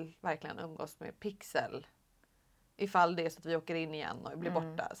jag vill verkligen umgås med Pixel. Ifall det är så att vi åker in igen och blir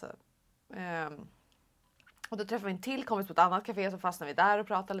borta. Så, och då träffade vi en till kompis på ett annat café så fastnade vi där och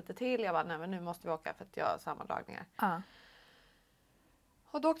pratade lite till. Jag bara, nej men nu måste vi åka för att jag har sammandragningar.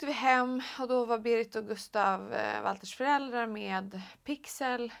 Och då åkte vi hem och då var Berit och Gustav, Walters föräldrar, med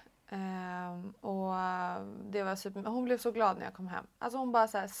Pixel. Och det var hon blev så glad när jag kom hem. Alltså hon bara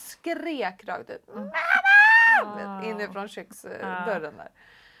så här skrek rakt ut. Mamma! Inifrån köksdörren där.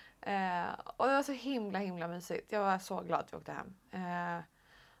 Och det var så himla mysigt. Jag var så glad att vi åkte hem.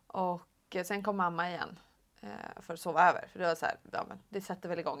 Och sen kom mamma igen. För att sova över. För det var så här, ja, men det sätter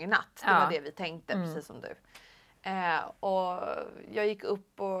väl igång i natt. Det var det vi tänkte, precis som du. Och jag gick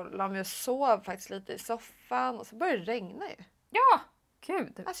upp och la mig och sov faktiskt lite i soffan. Och så började det regna ju. Ja,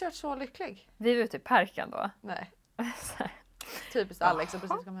 gud. Alltså jag var så lycklig. Vi var ute i parken då. Nej. Typiskt Alex som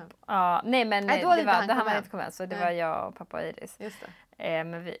precis kom hem. Ja, nej men då han var inte kommit. Så det var jag och pappa och Iris. Just det.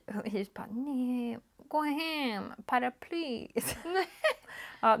 Men vi bara, nej, gå hem, paraply.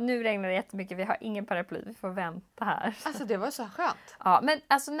 Ja, nu regnar det jättemycket. Vi har ingen paraply, vi får vänta här. Alltså det var så skönt. Ja, men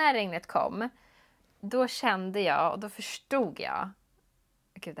alltså när regnet kom, då kände jag och då förstod jag.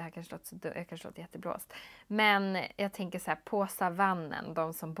 Gud, det här kanske låter jätteblåst. Men jag tänker så här, på savannen,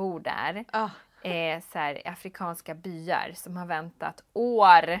 de som bor där, är så här afrikanska byar som har väntat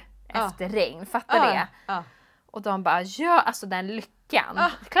år efter regn. Fattar det? Och de bara, ja, alltså den lyckan.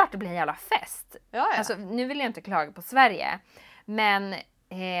 Klart det blir en jävla fest. Ja. Alltså, nu vill jag inte klaga på Sverige. Men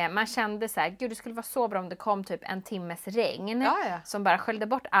man kände så här, gud det skulle vara så bra om det kom typ en timmes regn. Som bara sköljde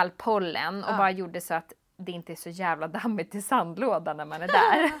bort all pollen och bara gjorde så att det inte är så jävla dammigt i sandlådan när man är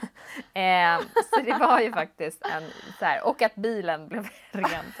där. Så det var ju faktiskt en så här, och att bilen blev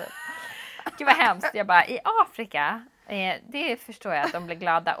ren typ. Gud vad hemskt. Jag bara, i Afrika, det förstår jag att de blev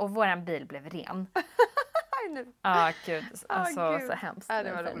glada och våran bil blev ren. Gud. Alltså så hemskt.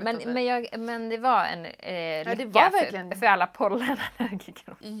 Det var men det var en lycka det var verkligen för alla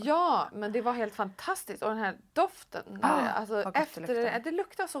pollenallergiker. Ja, men det var helt fantastiskt. Och den här doften. Alltså, efter det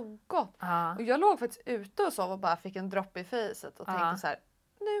luktade så gott. Och jag låg faktiskt ute och sov och bara fick en droppe i facet och tänkte så här,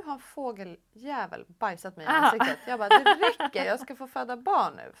 nu har en fågeljävel bajsat mig i ansiktet. Jag bara, det räcker, jag ska få föda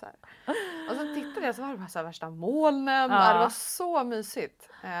barn nu. Så här. Och sen tittade jag så var det bara så här värsta molnen. Det var så mysigt.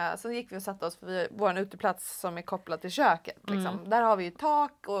 Sen gick vi och satte oss för vår uteplats som är kopplad till köket. Liksom. Där har vi ju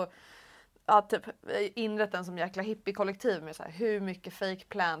tak och typ inrett en som jäkla hippie-kollektiv med så här, hur mycket fake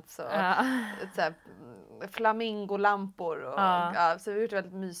plants och så här, flamingolampor. Och, så det var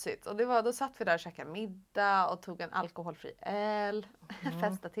väldigt mysigt. Och då satt vi där och käkade middag och tog en alkoholfri öl.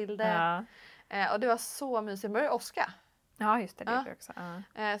 Festade till det. Och det var så mysigt. Det började åska. Ja, just det. Det också.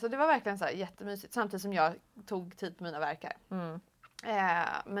 Så det var verkligen så här jättemysigt. Samtidigt som jag tog tid på mina verkar.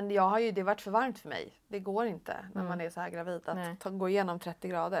 Men det har varit för varmt för mig. Det går inte när man är så här gravid att gå igenom 30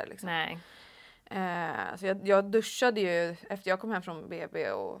 grader. Liksom. Nej. Så jag duschade ju efter jag kom hem från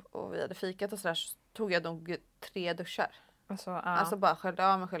BB och vi hade fikat och sådär, så tog jag nog 3 duschar. Alltså bara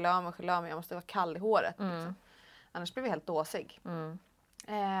sköljde av mig. Jag måste vara kall i håret. Liksom. Annars blev jag helt dåsig.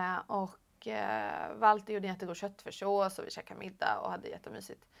 Walter gjorde en jättegod köttfärssås och vi käkade middag och hade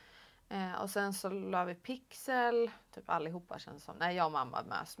jättemysigt. Och sen så la vi Pixel, typ allihopa känns som. Nej, jag och mamma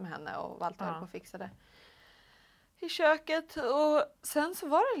mös med henne och Walter höll på och fixade i köket. Och sen så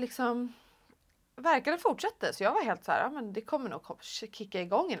var det liksom, verkade fortsätta. Så jag var helt så här, men det kommer nog kicka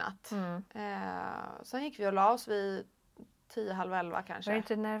igång i natt. Sen gick vi och la oss vid 10, halv 11 kanske. Var du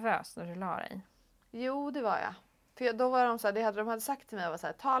inte nervös när du la dig? Jo, det var jag. För då var de så här, de hade sagt till mig var så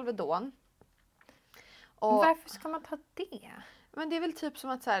här, ta Alvedon. Och, varför ska man ta det? Men det är väl typ som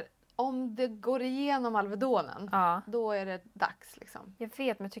att så här, om det går igenom Alvedonen, då är det dags liksom. Jag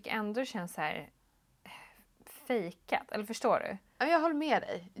vet, men jag tycker ändå det känns så här fejkat. Eller förstår du? Ja, jag håller med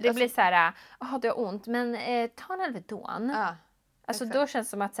dig. Det blir så här, du har ont, men ta en Alvedon. Ja, alltså då känns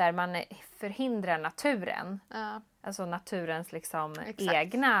det som att så här, man förhindrar naturen. Ja. Alltså naturens liksom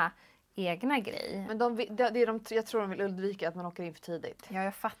egna grej. Men jag tror de vill undvika att man åker in för tidigt. Ja,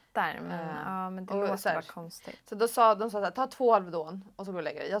 jag fattar. Men det låter bara konstigt. Så de sa så här, ta 2 Alvedon och så går du och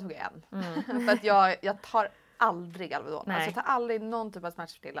lägger dig. Jag tog 1. För att jag tar aldrig Alvedon. Nej. Alltså jag tar aldrig någon typ av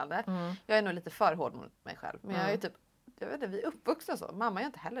smärtstillande. Jag är nog lite för hård mot mig själv. Men jag är typ, jag vet inte, vi är uppvuxna så. Mamma gör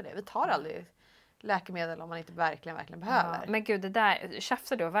inte heller det. Vi tar aldrig läkemedel om man inte verkligen behöver. Ja, men gud, det där,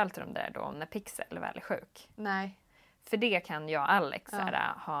 tjafsar du och välter de där då när Pixel väl är sjuk? Nej. För det kan jag och Alex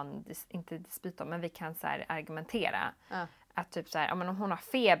ha inte dispyt om, men vi kan så här argumentera. Att typ så här, om hon har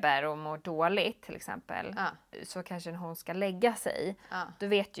feber och mår dåligt till exempel, så kanske hon ska lägga sig. Då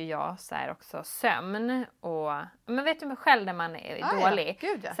vet ju jag så här också sömn och, men vet du mig själv när man är dålig.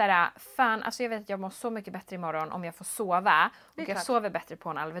 Gud, ja. Så här, fan, alltså jag vet att jag mår så mycket bättre imorgon om jag får sova. Och jag sover bättre på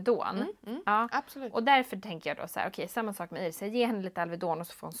en Alvedon. Ja, absolut. Och därför tänker jag då så här, okej, samma sak med Iris. Jag ger henne lite Alvedon och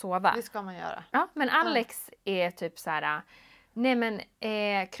så får hon sova. Det ska man göra. Ja, men Alex är typ så här, nej men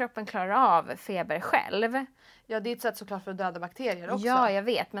kroppen klarar av feber själv. Ja, det är ett sätt såklart för att döda bakterier också. Ja, jag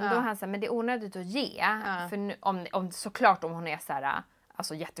vet. Men då är han så här, men det är onödigt att ge. För nu, såklart om hon är så här,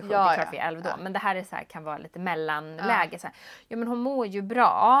 alltså jättesjuk, det är klart vi är Alvedon. Men det här är så här, kan vara lite mellanläge. Så här. Ja, men hon mår ju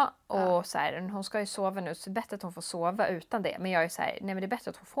bra. Och så här, hon ska ju sova nu. Så det är bättre att hon får sova utan det. Men jag är så här, nej men det är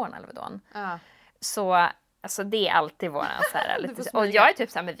bättre att hon får en Alvedon. Så alltså det är alltid våran så här, lite, och jag är typ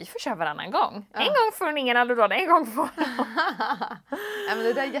så här, men vi får köra varannan gång. En gång får hon ingen Alvedon, en gång får hon. Ja, men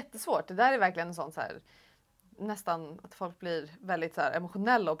det där är jättesvårt. Det där är verkligen en sån så här, nästan att folk blir väldigt så här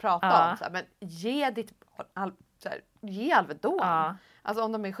emotionella och prata om så här, men ge ditt ge Alvedon. Alltså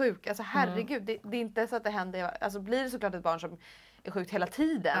om de är sjuka, alltså herregud, det är inte så att det händer, alltså blir det såklart ett barn som är sjukt hela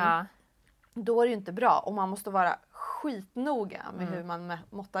tiden, då är det ju inte bra, och man måste vara skitnoga med hur man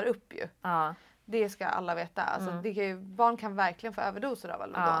måttar upp ju. Det ska alla veta. Alltså, barn kan verkligen få överdoser av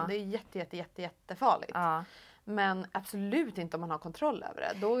Alvedon. Det är jättefarligt. Men absolut inte om man har kontroll över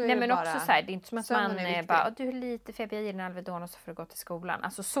det. Då är nej, men bara, också så här, det är inte som att man bara, du har lite feber, jag ger dig en Alvedon och så får du gå till skolan.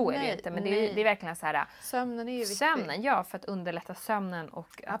 Alltså så är det inte. Men det är verkligen så här. Sömnen är ju viktig. Sömnen, ja, för att underlätta sömnen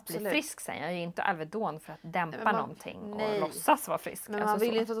och att bli frisk sen. Jag ger inte Alvedon för att dämpa någonting och låtsas vara frisk. Men man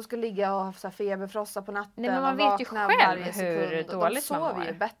vill inte att de ska ligga och ha så här feberfrossa på natten. Nej, men man vet ju själv hur dåligt man mår. De sover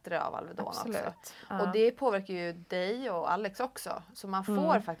ju bättre av Alvedon också. Och det påverkar ju dig och Alex också. Så man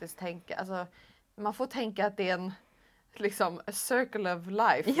får faktiskt tänka, alltså, man får tänka att det är en liksom a circle of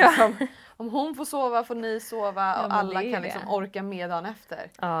life. Liksom. Om hon får sova får ni sova och alla kan liksom orka med dagen efter.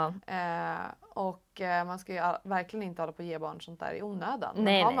 Och man ska ju verkligen inte hålla på att ge barn sånt där i onödan.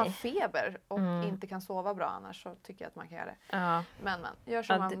 Men har man feber och inte kan sova bra annars, så tycker jag att man kan göra det. Men gör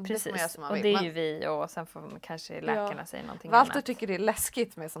som man, precis. Det som man vill. vill. Och det är ju vi, och sen får kanske läkarna säga någonting Walter annat. tycker det är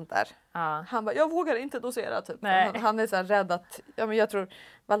läskigt med sånt där. Han bara, jag vågar inte dosera typ. Han är så här rädd att, ja men jag tror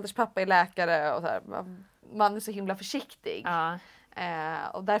Walters pappa är läkare och så här, man är så himla försiktig.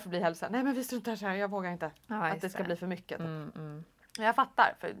 Och därför blir jag såhär, nej men vi struntar så här, jag vågar inte att det ska bli för mycket. Typ. Jag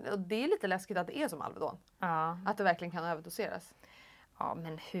fattar, och det är lite läskigt att det är som Alvedon. Att det verkligen kan överdoseras. Ja,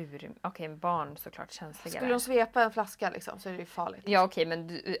 men hur? Okej, barn såklart känsligare. Skulle de svepa en flaska liksom, så är det ju farligt. Ja, okej, men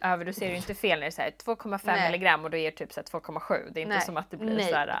du överdoserar ju inte fel när det är så här 2,5 milligram och då ger typ så här 2,7. Det är inte som att det blir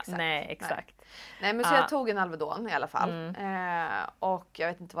så här. Nej, exakt. Nej, men så jag tog en Alvedon i alla fall. Och jag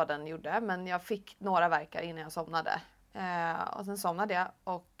vet inte vad den gjorde, men jag fick några verkar innan jag somnade. Och sen somnade jag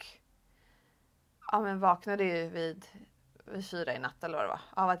och men vaknade ju vid 4 i natt eller vad det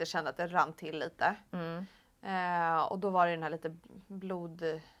var. Av att jag kände att det rann till lite. Och då var det den här lite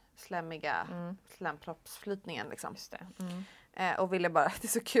blodslämmiga slemproppsflytningen liksom. Just det. Och ville bara, det är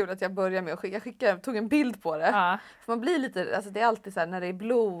så kul att jag börjar med att jag tog en bild på det. För man blir lite, alltså det är alltid så här när det är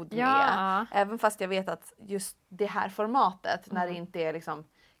blod med. Även fast jag vet att just det här formatet, när det inte är liksom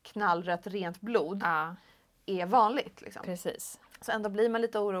knallrött rent blod, är vanligt liksom. Precis. Så ändå blir man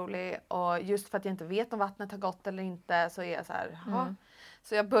lite orolig, och just för att jag inte vet om vattnet har gått eller inte, så är jag så här,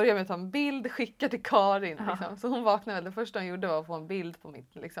 Så jag börjar med att ta en bild, skicka till Karin. Liksom. Så hon vaknade väl, det första hon gjorde var att få en bild på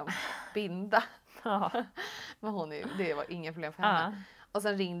mitt liksom, binda. Men det var inga problem för henne. Och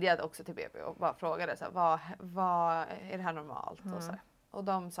sen ringde jag också till BB och bara frågade så här, vad är det här normalt? Och, så här. Och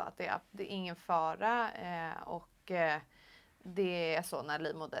de sa att det är ingen fara, och det är så när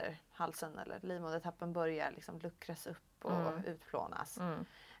livmoderhalsen eller livmodertappen börjar liksom luckras upp och utplånas.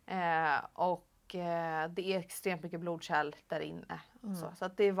 Och det är extremt mycket blodkärl där inne. Så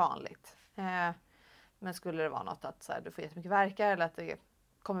att det är vanligt. Men skulle det vara något att så här, du får jättemycket värkar eller att det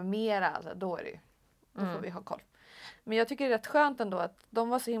kommer mera, alltså, då är det ju, då får vi ha koll. Men jag tycker det är rätt skönt ändå att de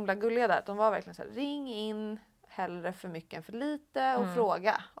var så himla gulliga där. Att de var verkligen så här, ring in hellre för mycket än för lite och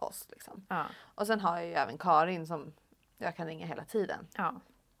fråga oss. Liksom. Ja. Och sen har jag ju även Karin som jag kan ringa hela tiden. Ja.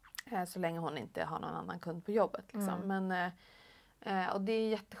 Så länge hon inte har någon annan kund på jobbet. Liksom. Men, och det är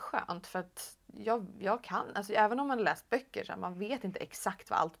jätteskönt för att jag kan, alltså även om man läst böcker så här, man vet inte exakt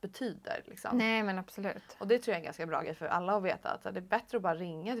vad allt betyder. Liksom. Nej, men absolut. Och det tror jag är en ganska bra grej för alla att veta. Att det är bättre att bara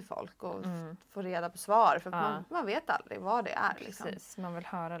ringa till folk och få reda på svar. För man vet aldrig vad det är. Liksom. Precis, man vill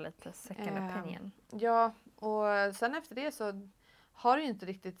höra lite second opinion. Ja, och sen efter det så har det ju inte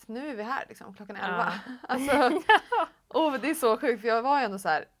riktigt, nu är vi här liksom, klockan 11. Alltså, det är så sjukt för jag var ju ändå så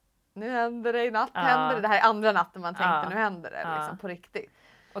här, nu händer det, i natt händer det. Det här är andra natten man tänkte, nu händer det liksom, på riktigt.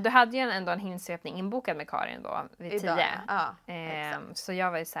 Och du hade ju ändå en hinsvepning inbokad med Karin då vid 10. Så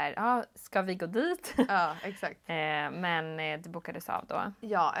jag var ju så här, ska vi gå dit? Ja, exakt. Men det bokades av då.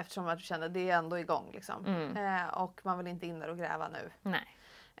 Ja, eftersom att du kände att det är ändå igång liksom. Och man vill inte in där och gräva nu. Nej.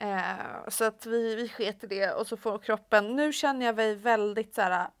 Så att vi sket i det och så får kroppen, nu känner jag mig väldigt så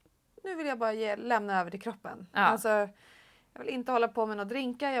här, nu vill jag bara lämna över till kroppen. Ja. Alltså, jag vill inte hålla på med något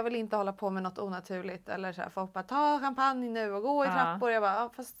drinka, jag vill inte hålla på med något onaturligt. Eller så här, folk bara, ta champagne nu och gå i trappor. Jag bara,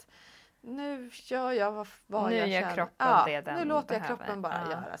 fast nu gör jag vad nu jag gör känner. Kroppen det den nu låter jag behöver. kroppen bara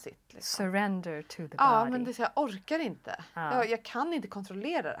göra sitt. Liksom. Surrender to the body. Ja, men det, så jag orkar inte. Jag kan inte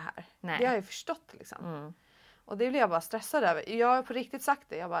kontrollera det här. Nej. Det har jag ju förstått liksom. Och det blir jag bara stressad över. Jag har på riktigt sagt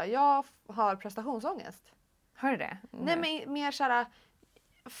det. Jag har prestationsångest. Har du det? Nej, men mer såhär,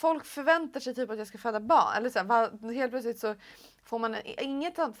 folk förväntar sig typ att jag ska föda barn. Eller såhär, helt plötsligt så får man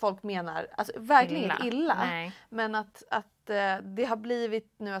inget att folk menar, alltså verkligen illa. Nej. Men att det har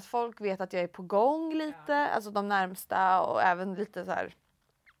blivit nu att folk vet att jag är på gång lite. Alltså de närmsta och även lite så här,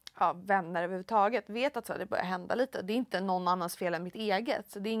 vänner överhuvudtaget vet att så det börjar hända lite. Det är inte någon annans fel än mitt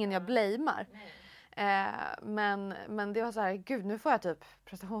eget. Så det är ingen jag blamear. Men det var så här, gud nu får jag typ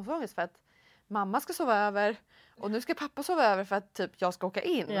prestationsångest för att mamma ska sova över och nu ska pappa sova över för att typ jag ska åka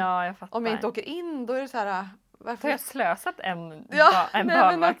in. Ja, jag fattar. Om jag inte åker in då är det så här, varför har jag slösat en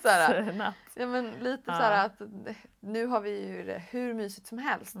barnvaktsnatt? Ja, men lite så här att nu har vi ju det hur mysigt som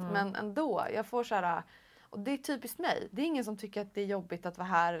helst men ändå jag får så här, och det är typiskt mig. Det är ingen som tycker att det är jobbigt att vara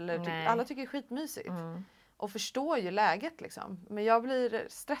här eller alla tycker det är skitmysigt. Och förstår ju läget liksom. Men jag blir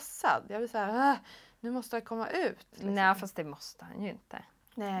stressad. Jag blir så här, nu måste jag komma ut. Liksom. Nej, fast det måste han ju inte.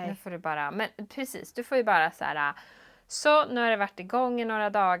 Nej. Nu får du bara, men precis, du får ju bara så här, så nu har det varit igång i några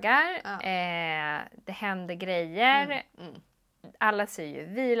dagar. Ja. Det händer grejer. Alla säger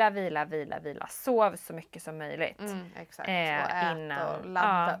ju vila. Sov så mycket som möjligt. Exakt, och ät och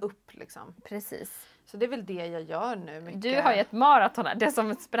ladda upp liksom. Precis. Så det är väl det jag gör nu. Mycket. Du har ju ett maraton här. Det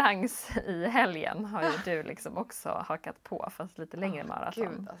som sprangs i helgen har ju du liksom också hakat på. Fast lite längre maraton.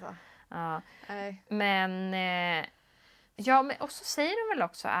 Gud alltså. Ja. Men men och så säger de väl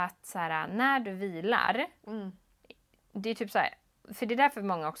också att så här, när du vilar. Det är typ så här. För det är därför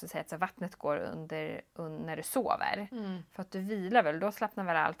många också säger att så vattnet går under när du sover. För att du vilar väl. Då slappnar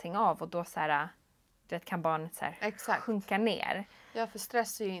väl allting av. Och då så här, du vet, kan barnet så här sjunka ner. Ja, för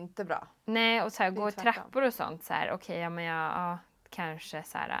stress är ju inte bra. Nej, och så här, gå i trappor och sånt. Så här, okej, men jag kanske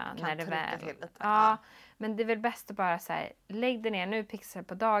så här, när det väl. Ja, men det är väl bäst att bara så här, lägg dig ner nu, pixar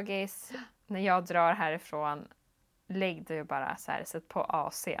på dagis. När jag drar härifrån, lägg dig och bara så här, sätt på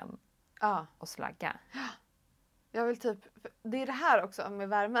AC:n och slagga. Jag vill typ, det är det här också med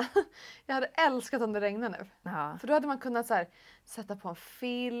värmen. Jag hade älskat om det regnade nu. Ja. För då hade man kunnat så här, sätta på en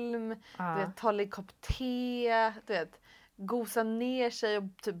film, du vet, ta en kopp te, du vet, gosa ner sig och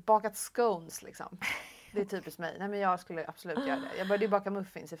typ bakat scones liksom. Det är typiskt mig. Nej, men jag skulle absolut göra det. Jag började ju baka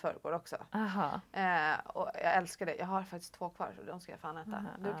muffins i förrgår också. Och jag älskar det. Jag har faktiskt 2 kvar så de ska jag fan äta.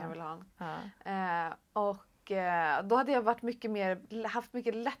 Du kan väl ha en. Och då hade jag varit haft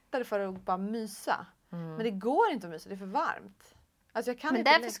mycket lättare för att bara mysa. Men det går inte att mysa, det är för varmt. Alltså jag kan men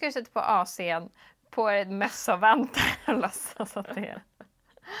inte därför ska du sätta på AC:n på ett mössa och vantar och låtsas att det är.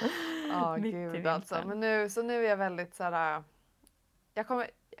 Gud alltså. Men nu är jag väldigt så här. Jag kommer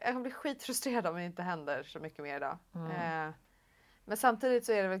bli skitfrustrerad om det inte händer så mycket mer idag. Men samtidigt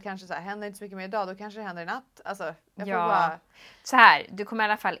så är det väl kanske så här, händer inte så mycket mer idag, då kanske det händer i natt. Alltså, jag får bara. Så här, du kommer i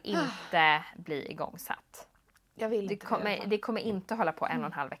alla fall inte bli igångsatt. Jag vill inte. Det kommer inte hålla på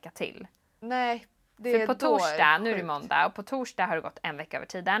 1,5 vecka till. Nej. För på torsdag, nu är det måndag, och på torsdag har det gått 1 vecka över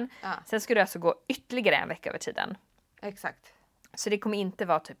tiden. Sen ska det alltså gå ytterligare 1 vecka över tiden. Exakt. Så det kommer inte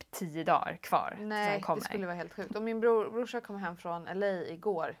vara typ 10 dagar kvar. Nej, det skulle vara helt sjukt. Och min brorsa kom hem från LA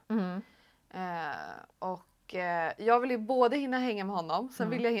igår. Jag vill ju både hinna hänga med honom, sen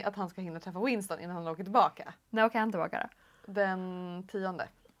vill jag att han ska hinna träffa Winston innan han åker tillbaka. När åker han tillbaka då? Den 10:e.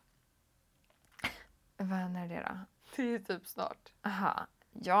 Vad är det då? Det är ju typ snart. Aha.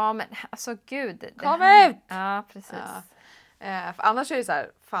 Ja men alltså gud. Kom ut! Ja precis. Ja. För annars är det så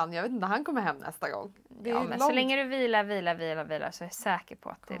här, fan jag vet inte när han kommer hem nästa gång. Det är men långt. så länge du vilar så är jag säker på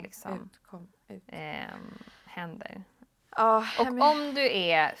att det liksom kom ut. händer. Och om du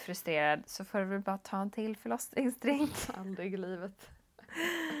är frustrerad så får du väl bara ta en till förlossningsdrink. Aldrig i livet.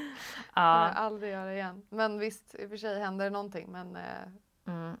 Ja. Jag aldrig göra igen. Men visst, i och för sig händer det någonting. Men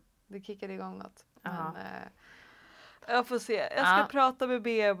det kickade igång något. Men, jag får se. Jag ska prata med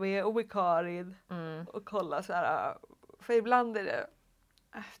BB och med Karin. Och kolla så här. För ibland är det...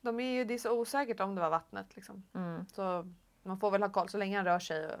 det är så osäkert om det var vattnet. Liksom. Så man får väl ha koll så länge han rör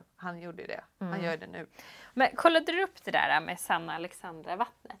sig. Och han gjorde ju det. Han gör det nu. Men kollade du upp det där med Sanna Alexandra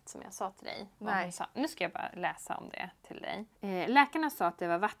vattnet som jag sa till dig? Nej. Nu ska jag bara läsa om det till dig. Läkarna sa att det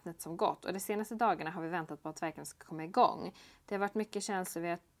var vattnet som gått och de senaste dagarna har vi väntat på att verken ska komma igång. Det har varit mycket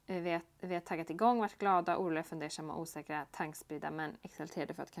känslor, vi har taggat igång, varit glada, oroliga, fundersamma, osäkra, tankspridda men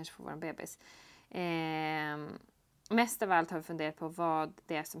exalterade för att kanske få vår bebis. Mest av allt har vi funderat på vad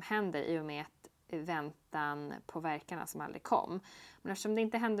det är som händer i och med att väntan på verkarna som aldrig kom. Men eftersom det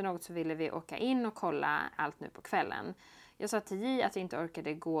inte hände något så ville vi åka in och kolla allt nu på kvällen. Jag sa till J att jag inte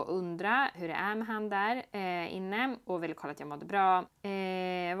orkade gå och undra hur det är med han där inne och ville kolla att jag mådde bra.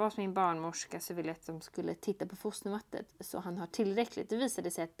 Jag var hos min barnmorska så ville jag att de skulle titta på fostervattnet så han har tillräckligt. Det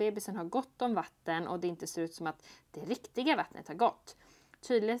visade sig att bebisen har gott om vatten och det inte ser ut som att det riktiga vattnet har gått.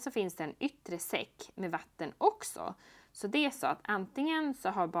 Tydligen så finns det en yttre säck med vatten också. Så det är så att antingen så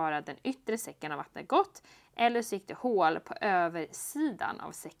har bara den yttre säcken av vattnet gått eller så gick det hål på översidan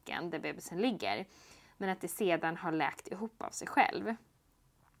av säcken där bebisen ligger. Men att det sedan har läkt ihop av sig själv.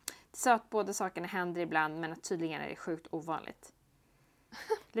 Det sa att båda sakerna händer ibland men att tydligen är det sjukt ovanligt.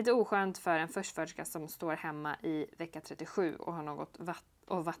 Lite oskönt för en förstföderska som står hemma i vecka 37 och har något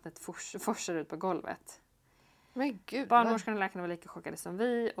och vattnet forsar ut på golvet. Men gud. Barnmorskan och läkarna var lika chockade som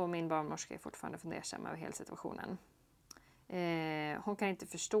vi och min barnmorska är fortfarande fundersam över hela situationen. Hon kan inte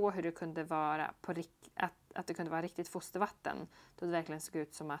förstå hur det kunde vara att det kunde vara riktigt fostervatten. Då det verkligen såg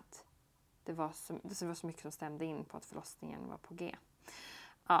ut som att det var så mycket som stämde in på att förlossningen var på G.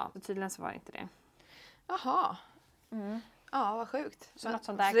 Ja, tydligen så var det inte det. Jaha. Ja, vad sjukt. Så något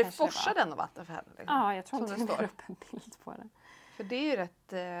sånt där så det kanske forsar ändå vatten för henne? Liksom. Ja, jag tror inte det står upp en bild på det. För det är ju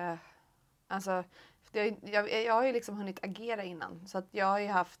rätt... alltså, jag har ju liksom hunnit agera innan. Så att jag har ju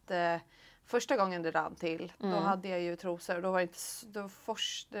haft... första gången det rann till, då hade jag ju trosor. Och då var det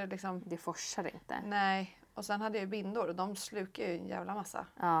inte... Det forsade inte. Nej. Och sen hade jag ju bindor och de slukar ju en jävla massa.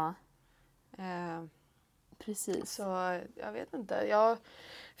 Ja. Precis. Så jag vet inte.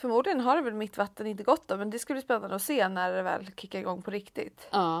 Förmodligen har det väl mitt vatten inte gått då. Men det ska bli spännande att se när det väl kickar igång på riktigt.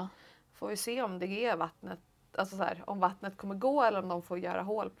 Ja. Får vi se om det är vattnet. Alltså så här, om vattnet kommer gå eller om de får göra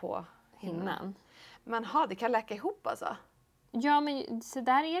hål på hinnan. Men det kan läcka ihop alltså. Ja men så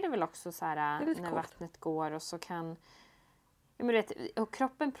där är det väl också så här när coolt. vattnet går och så kan... och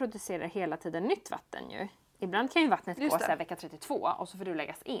kroppen producerar hela tiden nytt vatten ju. Ibland kan ju vattnet gå så här vecka 32 och så får du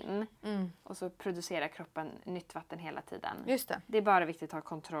läggas in. Och så producerar kroppen nytt vatten hela tiden. Just det. Det är bara viktigt att ha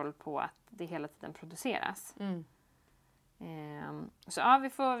kontroll på att det hela tiden produceras. Så ja,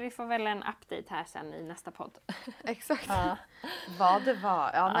 vi får väl en update här sen i nästa podd. Exakt. Vad det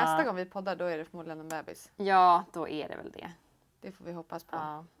var. Ja, nästa gång vi poddar då är det förmodligen en bebis. Ja, då är det väl det. Det får vi hoppas på.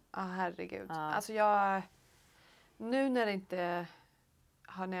 Ja, herregud. Alltså jag... Nu när det inte...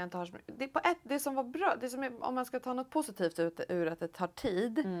 När jag inte har så mycket... Det som var bra, det som är, om man ska ta något positivt ur att det tar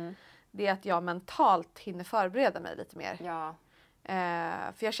tid. Det är att jag mentalt hinner förbereda mig lite mer. Ja.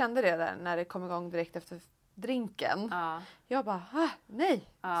 För jag kände det där när det kom igång direkt efter drinken. Jag bara, nej.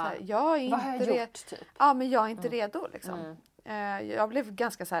 Så här, jag är vad har jag gjort typ? Ja, men jag är inte redo liksom. Jag blev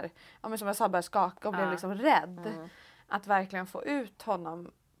ganska så här, men som jag sa, började skaka och blev liksom rädd. Att verkligen få ut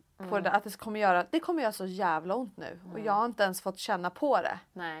honom på det där, att det kommer göra så jävla ont nu. Och jag har inte ens fått känna på det.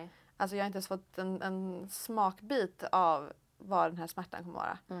 Nej. Alltså jag har inte ens fått en smakbit av vad den här smärtan kommer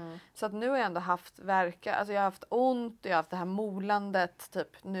vara. Så att nu har jag ändå haft värkar, alltså jag har haft ont och jag har haft det här molandet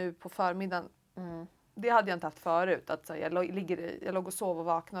typ nu på förmiddagen. Det hade jag inte haft förut. Att så jag låg och sov och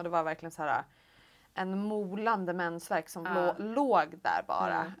vaknade och det var verkligen så här en molande mensvärk som låg där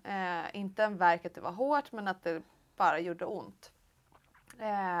bara. Inte en värk att det var hårt men att det bara gjorde ont.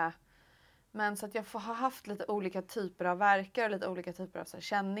 Men så att jag har haft lite olika typer av värkar och lite olika typer av så här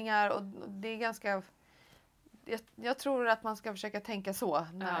känningar och det är ganska... Jag tror att man ska försöka tänka så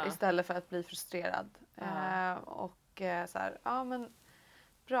istället för att bli frustrerad. Och så här, ja men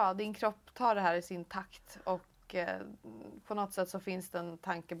bra. Din kropp tar det här i sin takt och på något sätt så finns det en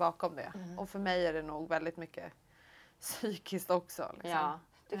tanke bakom det. Och för mig är det nog väldigt mycket psykiskt också. Liksom. Ja.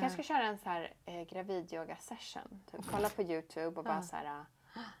 Du kanske ska köra en så här gravid-yoga session. Typ. Kolla på YouTube och bara så här,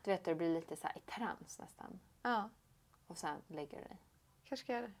 du vet, det blir lite så här i trans nästan. Ja. Och sen lägger du dig. Kanske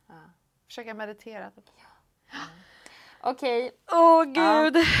ska göra det. Ja. Försöka meditera. Typ. Ja. Okej. Åh gud.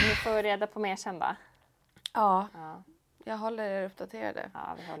 Ja, ni får reda på mer sen då. Ja. Jag håller er uppdaterade.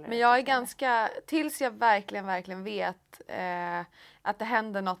 Ja, vi håller men jag är ganska, tills jag verkligen vet att det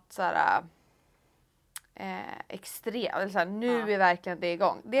händer något sådär extremt. Eller såhär, nu är verkligen det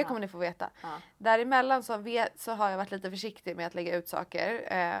igång. Det kommer ni få veta. Däremellan så har jag varit lite försiktig med att lägga ut saker.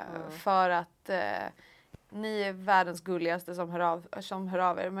 För att ni är världens gulligaste som hör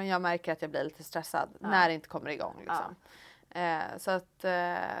av er. Men jag märker att jag blir lite stressad när det inte kommer igång. Liksom. Så att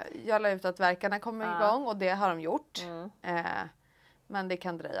jag la ut att verkarna kommer igång och det har de gjort. Men det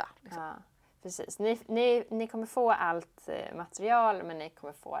kan dröja. Liksom. Ja, precis. Ni kommer få allt material, men ni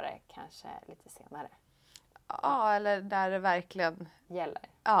kommer få det kanske lite senare. Ja, eller där det verkligen gäller.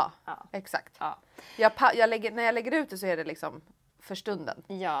 Ja. Exakt. Ja. När jag lägger ut det så är det liksom för stunden.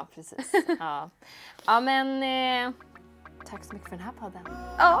 Ja, precis. Ja, men tack så mycket för den här podden.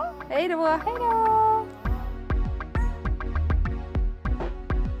 Ja, hej då. Hej då.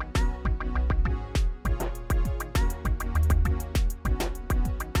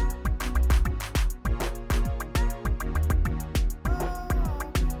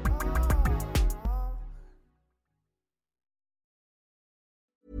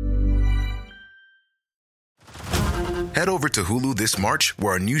 Head over to Hulu this March,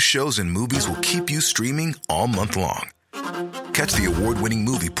 where our new shows and movies will keep you streaming all month long. Catch the award-winning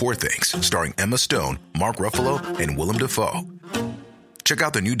movie Poor Things, starring Emma Stone, Mark Ruffalo, and Willem Dafoe. Check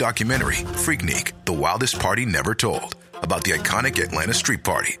out the new documentary, Freaknik, The Wildest Party Never Told, about the iconic Atlanta Street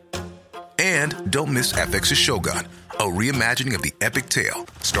Party. And don't miss FX's Shogun, a reimagining of the epic tale,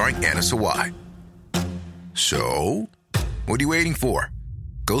 starring Anna Sawai. So, what are you waiting for?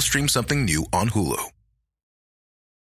 Go stream something new on Hulu.